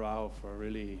TNC and Barao for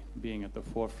really being at the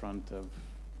forefront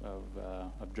of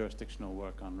jurisdictional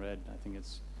work on RED. I think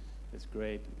it's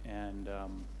great, and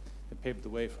it paved the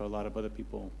way for a lot of other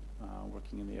people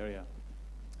working in the area.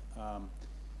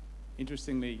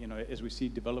 Interestingly, as we see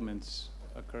developments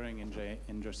occurring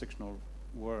in jurisdictional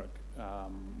work,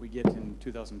 we get in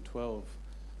 2012,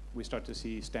 we start to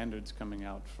see standards coming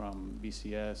out from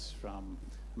BCS, from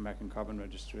American Carbon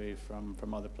Registry,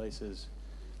 from other places.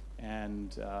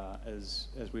 And as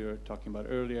we were talking about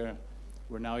earlier,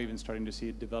 we're now even starting to see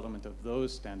a development of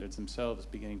those standards themselves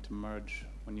beginning to merge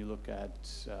when you look at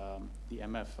the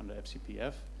MF under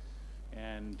FCPF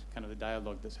and kind of the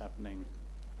dialogue that's happening.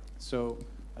 So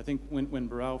I think when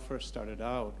Barao first started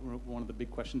out, one of the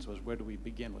big questions was, where do we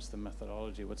begin? What's the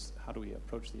methodology? How do we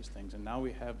approach these things? And now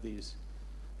we have these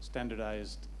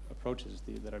standardized approaches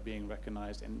that are being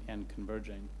recognized and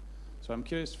converging. So I'm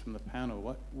curious from the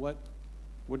panel, what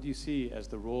what do you see as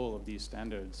the role of these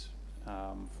standards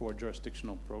for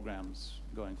jurisdictional programs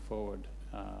going forward,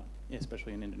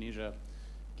 especially in Indonesia,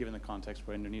 given the context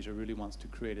where Indonesia really wants to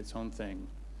create its own thing,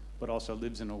 but also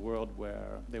lives in a world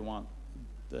where they want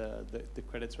the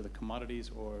credits or the commodities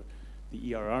or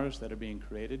the ERRs that are being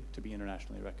created to be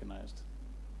internationally recognized?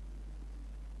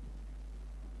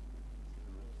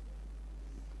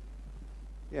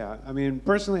 Yeah, I mean,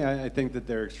 personally, I think that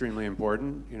they're extremely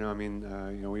important.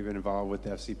 We've been involved with the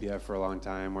FCPF for a long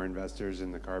time. We're investors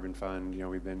in the Carbon Fund.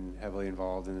 We've been heavily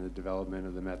involved in the development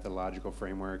of the methodological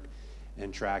framework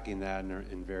and tracking that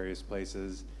in various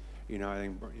places. I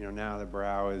think, now that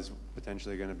Brau is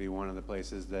potentially going to be one of the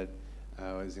places that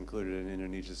is included in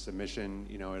Indonesia's submission,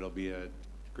 it'll be a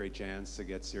great chance to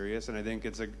get serious. And I think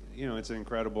it's it's an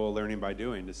incredible learning by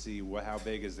doing to see how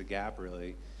big is the gap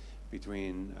really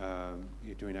between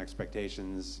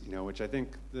expectations, which I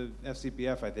think the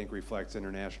FCPF reflects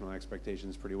international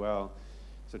expectations pretty well.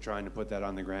 So trying to put that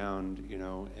on the ground,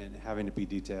 and having to be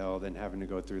detailed and having to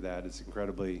go through that is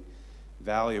incredibly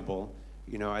valuable.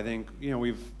 I think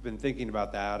we've been thinking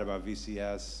about that, about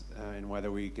VCS and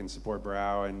whether we can support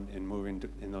Brau and moving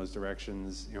in those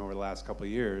directions, over the last couple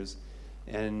of years.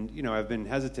 And I've been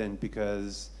hesitant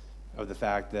because of the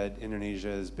fact that Indonesia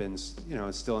has been,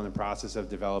 still in the process of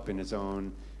developing its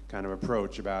own kind of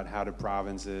approach about how do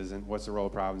provinces and what's the role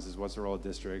of provinces, what's the role of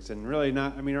districts, and really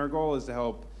not. I mean, our goal is to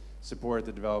help support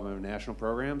the development of national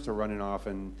programs. So running off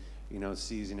and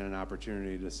seizing an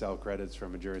opportunity to sell credits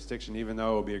from a jurisdiction, even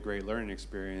though it will be a great learning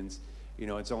experience,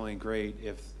 it's only great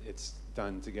if it's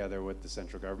done together with the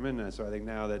central government. And so I think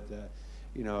now that the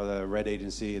Red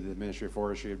Agency, the Ministry of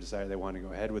Forestry have decided they want to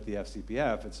go ahead with the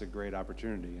FCPF, it's a great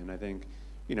opportunity. And I think,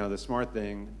 the smart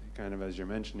thing, kind of as you're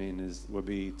mentioning, would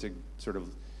be to sort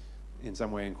of in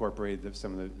some way incorporate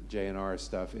some of the J&R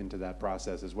stuff into that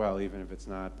process as well, even if it's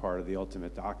not part of the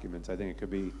ultimate documents. I think it could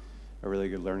be a really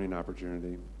good learning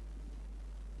opportunity.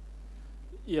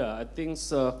 Yeah, I think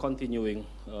continuing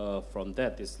from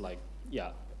that is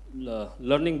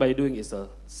learning by doing is a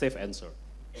safe answer.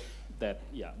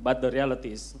 But the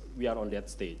reality is we are on that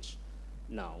stage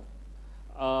now.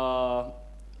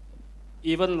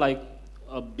 Even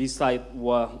beside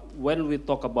when we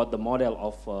talk about the model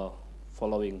of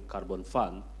following Carbon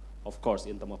Fund, of course,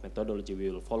 in terms of methodology,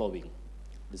 we will following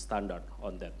the standard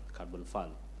on that Carbon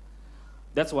Fund.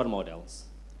 That's one model.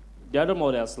 The other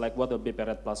models, like what the BP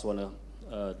Red Plus one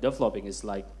developing, is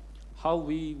how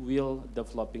we will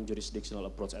developing jurisdictional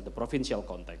approach at the provincial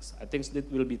context. I think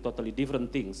that will be totally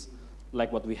different things,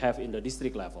 like what we have in the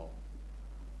district level.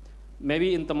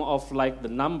 Maybe in terms of the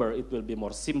number, it will be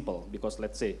more simple because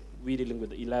let's say we're dealing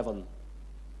with 11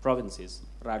 provinces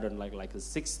rather than like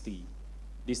 60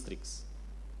 districts.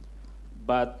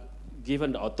 But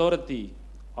given the authority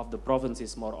of the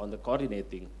provinces more on the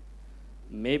coordinating,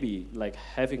 maybe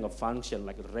having a function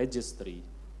like a registry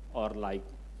or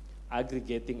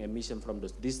aggregating emission from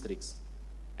those districts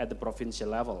at the provincial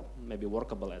level, maybe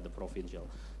workable at the provincial.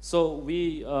 So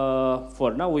we,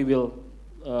 for now, we will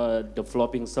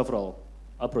developing several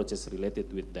approaches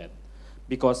related with that.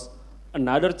 Because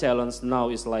another challenge now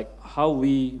is how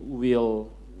we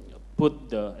will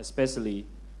put especially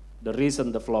the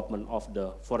recent development of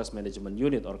the Forest Management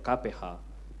Unit or KPH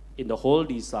in the whole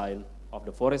design of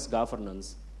the forest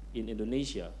governance in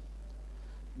Indonesia.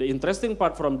 The interesting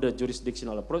part from the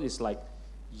jurisdictional approach is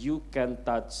you can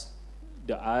touch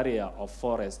the area of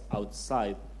forest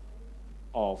outside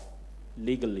of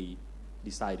legally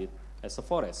decided as a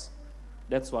forest.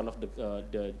 That's one of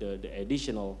the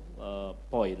additional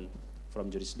point from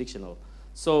jurisdictional.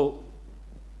 So,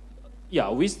 yeah,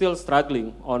 we're still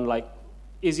struggling on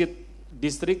is it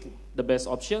district the best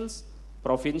options,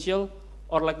 provincial,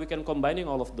 or we can combining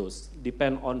all of those,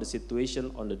 depend on the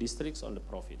situation, on the districts, on the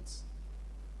province.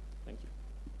 Thank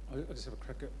you. I just have a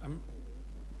crack at.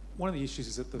 One of the issues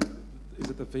is that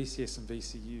the VCS and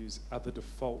VCUs are the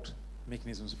default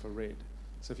mechanisms for RED.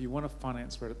 So if you want to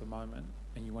finance RED at the moment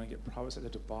and you want to get private sector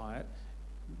to buy it,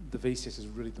 the VCS is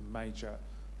really the major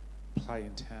play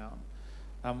in town.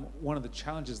 One of the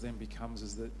challenges then becomes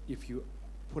is that if you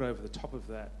put over the top of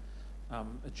that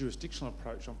a jurisdictional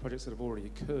approach on projects that have already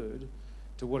occurred,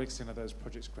 to what extent are those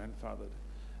projects grandfathered?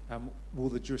 Will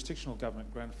the jurisdictional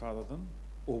government grandfather them,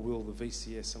 or will the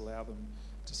VCS allow them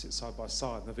to sit side by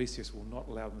side? The VCS will not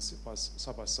allow them to sit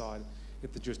side by side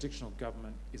if the jurisdictional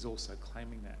government is also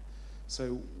claiming that.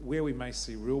 So where we may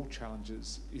see real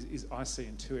challenges is I see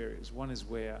in two areas. One is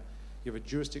where you have a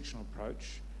jurisdictional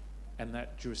approach and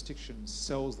that jurisdiction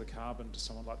sells the carbon to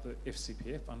someone like the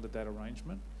FCPF under that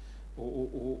arrangement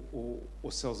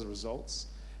or sells the results.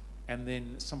 and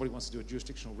then somebody wants to do a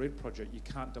jurisdictional RED project, you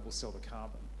can't double sell the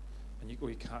carbon, or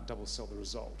you can't double sell the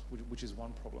result, which is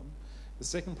one problem. The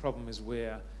second problem is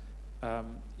where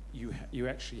you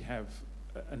actually have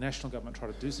a national government try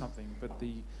to do something, but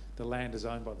the land is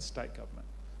owned by the state government.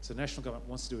 So the national government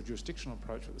wants to do a jurisdictional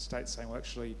approach, but the state's saying, well,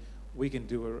 actually, we can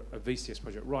do a VCS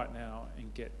project right now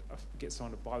and get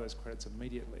someone to buy those credits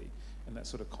immediately, and that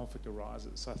sort of conflict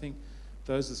arises. So I think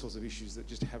those are the sorts of issues that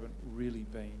just haven't really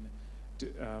been,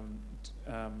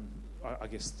 I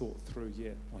guess, thought through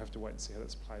yet. We'll have to wait and see how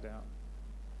that's played out.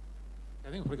 I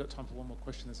think we've probably got time for one more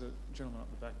question. There's a gentleman up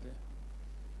the back there.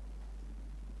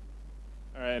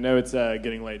 All right, I know it's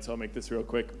getting late, so I'll make this real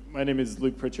quick. My name is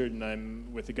Luke Pritchard, and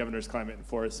I'm with the Governor's Climate and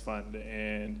Forest Fund.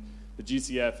 And the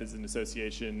GCF is an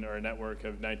association or a network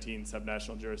of 19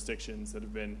 subnational jurisdictions that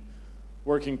have been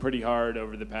working pretty hard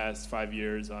over the past 5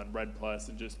 years on RED Plus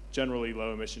and just generally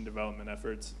low-emission development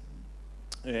efforts.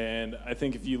 And I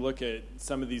think if you look at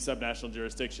some of these subnational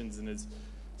jurisdictions, and as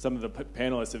some of the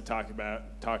panelists have talked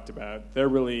about, they're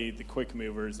really the quick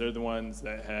movers. They're the ones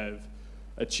that have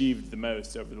achieved the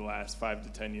most over the last 5 to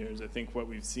 10 years. I think what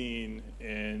we've seen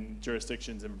in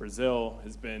jurisdictions in Brazil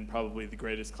has been probably the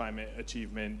greatest climate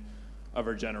achievement of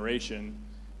our generation.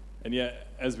 And yet,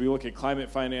 as we look at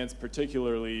climate finance,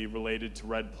 particularly related to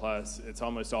RED Plus, it's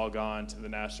almost all gone to the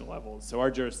national level. So our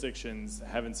jurisdictions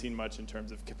haven't seen much in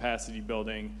terms of capacity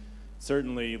building,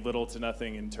 certainly little to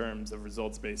nothing in terms of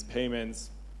results-based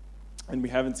payments, and we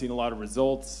haven't seen a lot of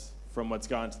results from what's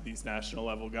gone to these national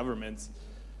level governments.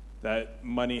 That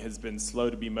money has been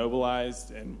slow to be mobilized,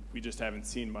 and we just haven't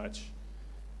seen much.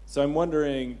 So I'm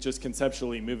wondering, just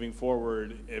conceptually moving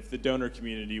forward, if the donor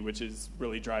community, which is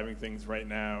really driving things right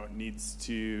now, needs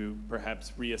to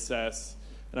perhaps reassess.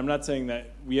 And I'm not saying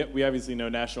that we obviously know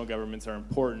national governments are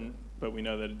important, but we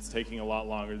know that it's taking a lot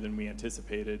longer than we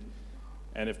anticipated.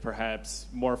 And if perhaps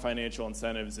more financial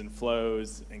incentives and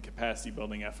flows and capacity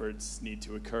building efforts need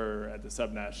to occur at the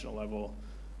subnational level,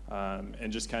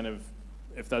 and just kind of,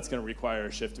 if that's going to require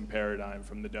a shift in paradigm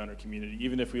from the donor community.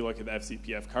 Even if we look at the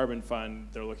FCPF Carbon Fund,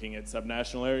 they're looking at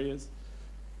subnational areas,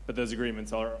 but those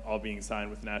agreements are all being signed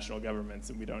with national governments,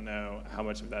 and we don't know how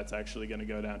much of that's actually going to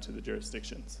go down to the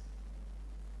jurisdictions.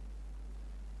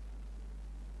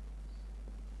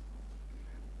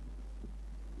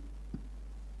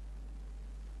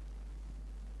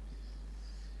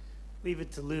 Leave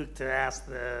it to Luke to ask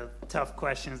the tough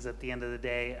questions at the end of the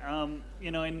day.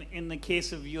 In the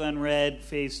case of UN RED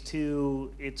Phase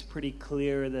 2, it's pretty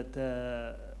clear that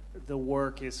the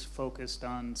work is focused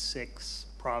on 6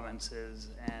 provinces,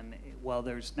 and while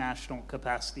there's national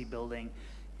capacity building,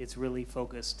 it's really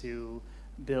focused to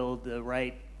build the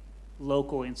right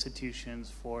local institutions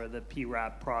for the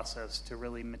PRAP process to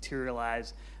really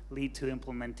materialize, lead to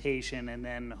implementation, and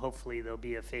then hopefully there'll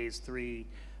be a Phase 3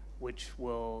 which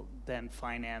will then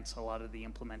finance a lot of the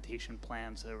implementation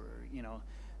plans.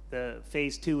 The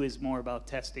Phase 2 is more about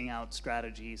testing out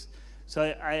strategies. So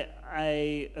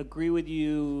I agree with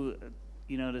you,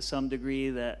 to some degree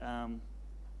that,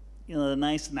 the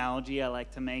nice analogy I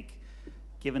like to make,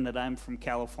 given that I'm from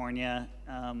California,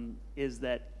 is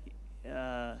that,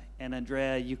 and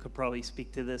Andrea, you could probably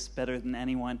speak to this better than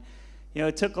anyone,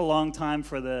 it took a long time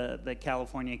for the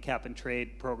California cap and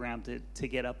trade program to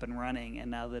get up and running,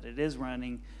 and now that it is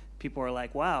running, people are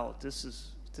like, "Wow, this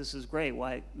is great.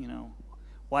 Why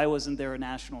wasn't there a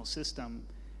national system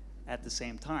at the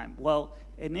same time?" Well,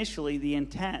 initially the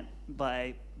intent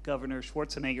by Governor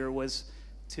Schwarzenegger was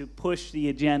to push the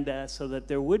agenda so that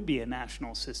there would be a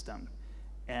national system,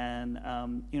 and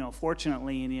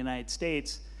fortunately in the United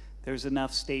States, there's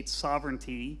enough state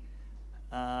sovereignty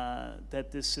that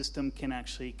this system can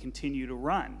actually continue to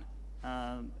run.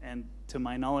 And to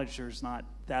my knowledge, there's not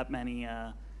that many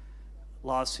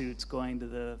lawsuits going to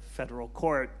the federal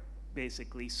court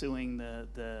basically suing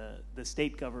the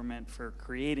state government for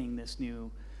creating this new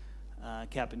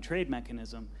cap and trade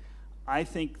mechanism. I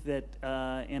think that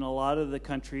in a lot of the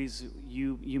countries,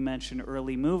 you mentioned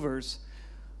early movers,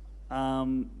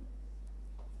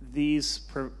 these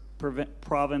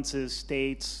provinces,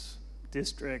 states,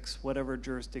 districts, whatever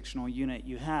jurisdictional unit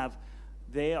you have,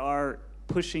 they are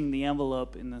pushing the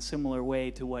envelope in a similar way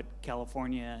to what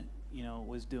California,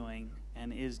 was doing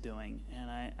and is doing. And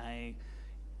I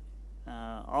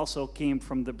also came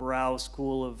from the Barao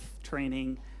School of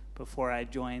Training before I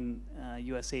joined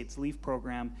USAID's LEAF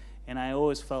program, and I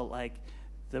always felt like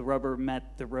the rubber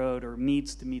met the road or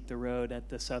needs to meet the road at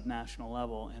the subnational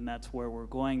level, and that's where we're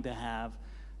going to have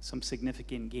some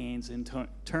significant gains in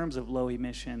terms of low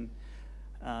emission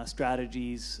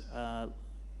strategies,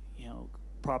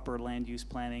 proper land use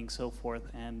planning, so forth.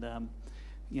 And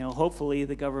hopefully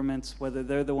the governments, whether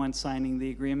they're the ones signing the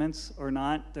agreements or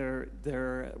not,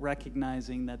 they're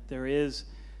recognizing that there is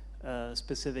a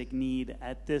specific need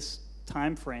at this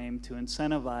time frame to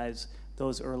incentivize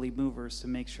those early movers to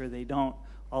make sure they don't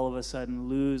all of a sudden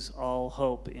lose all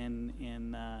hope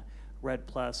in RED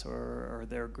Plus or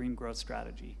their green growth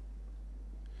strategy.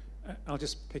 I'll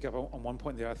just pick up on one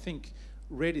point there. I think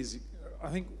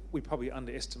we probably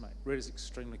underestimate. RED is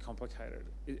extremely complicated.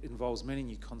 It involves many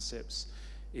new concepts.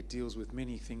 It deals with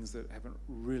many things that haven't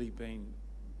really been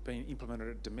implemented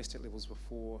at domestic levels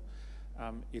before.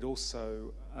 It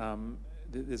also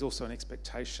there's also an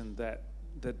expectation that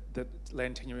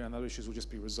land tenure and other issues will just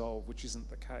be resolved, which isn't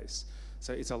the case.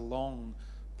 So it's a long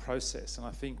process, and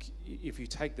I think if you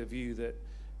take the view that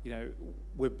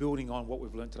we're building on what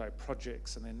we've learned today,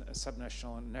 projects, and then a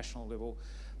subnational and national level,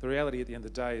 the reality at the end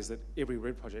of the day is that every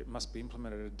RED project must be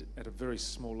implemented at a very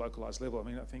small localised level. I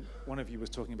mean, I think one of you was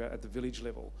talking about at the village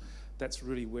level. That's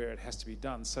really where it has to be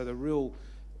done. So the real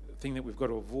thing that we've got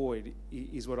to avoid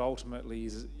is what ultimately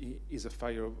is a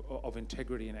failure of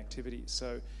integrity and activity.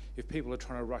 So if people are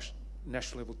trying to rush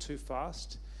national level too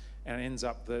fast, and it ends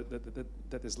up that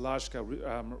there's large-scale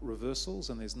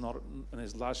reversals and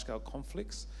there's large-scale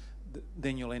conflicts,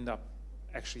 then you'll end up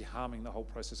actually harming the whole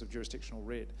process of jurisdictional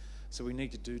RED. So we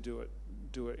need to do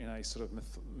it in a sort of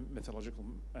methodological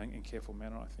and careful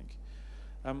manner, I think.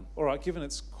 All right, given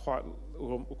it's quite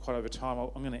over time,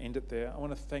 I'm going to end it there. I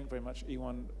want to thank very much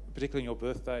Iwan, particularly on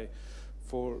your birthday,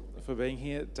 for being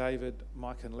here, David,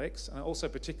 Mike and Lex. And I also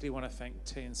particularly want to thank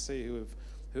TNC who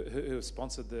have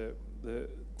sponsored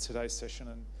today's session,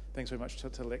 and thanks very much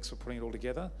to Lex for putting it all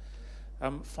together.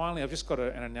 Finally, I've just got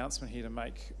an announcement here to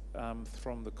make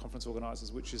from the conference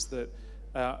organisers, which is that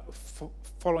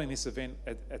following this event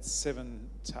at 7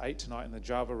 to 8 tonight in the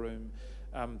Java room,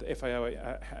 the FAO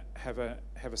have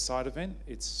a side event.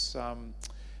 It's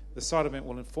the side event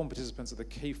will inform participants of the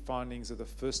key findings of the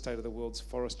first State of the World's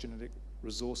Forest Genetic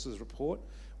Resources report,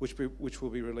 which will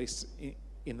be released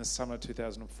in the summer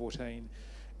 2014,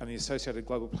 and the associated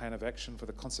global plan of action for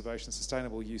the conservation,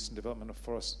 sustainable use and development of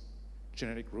forest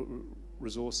genetic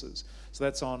resources. So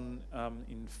that's on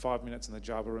in 5 minutes in the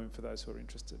Java room for those who are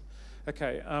interested.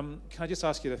 Okay, can I just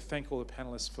ask you to thank all the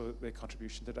panellists for their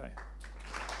contribution today?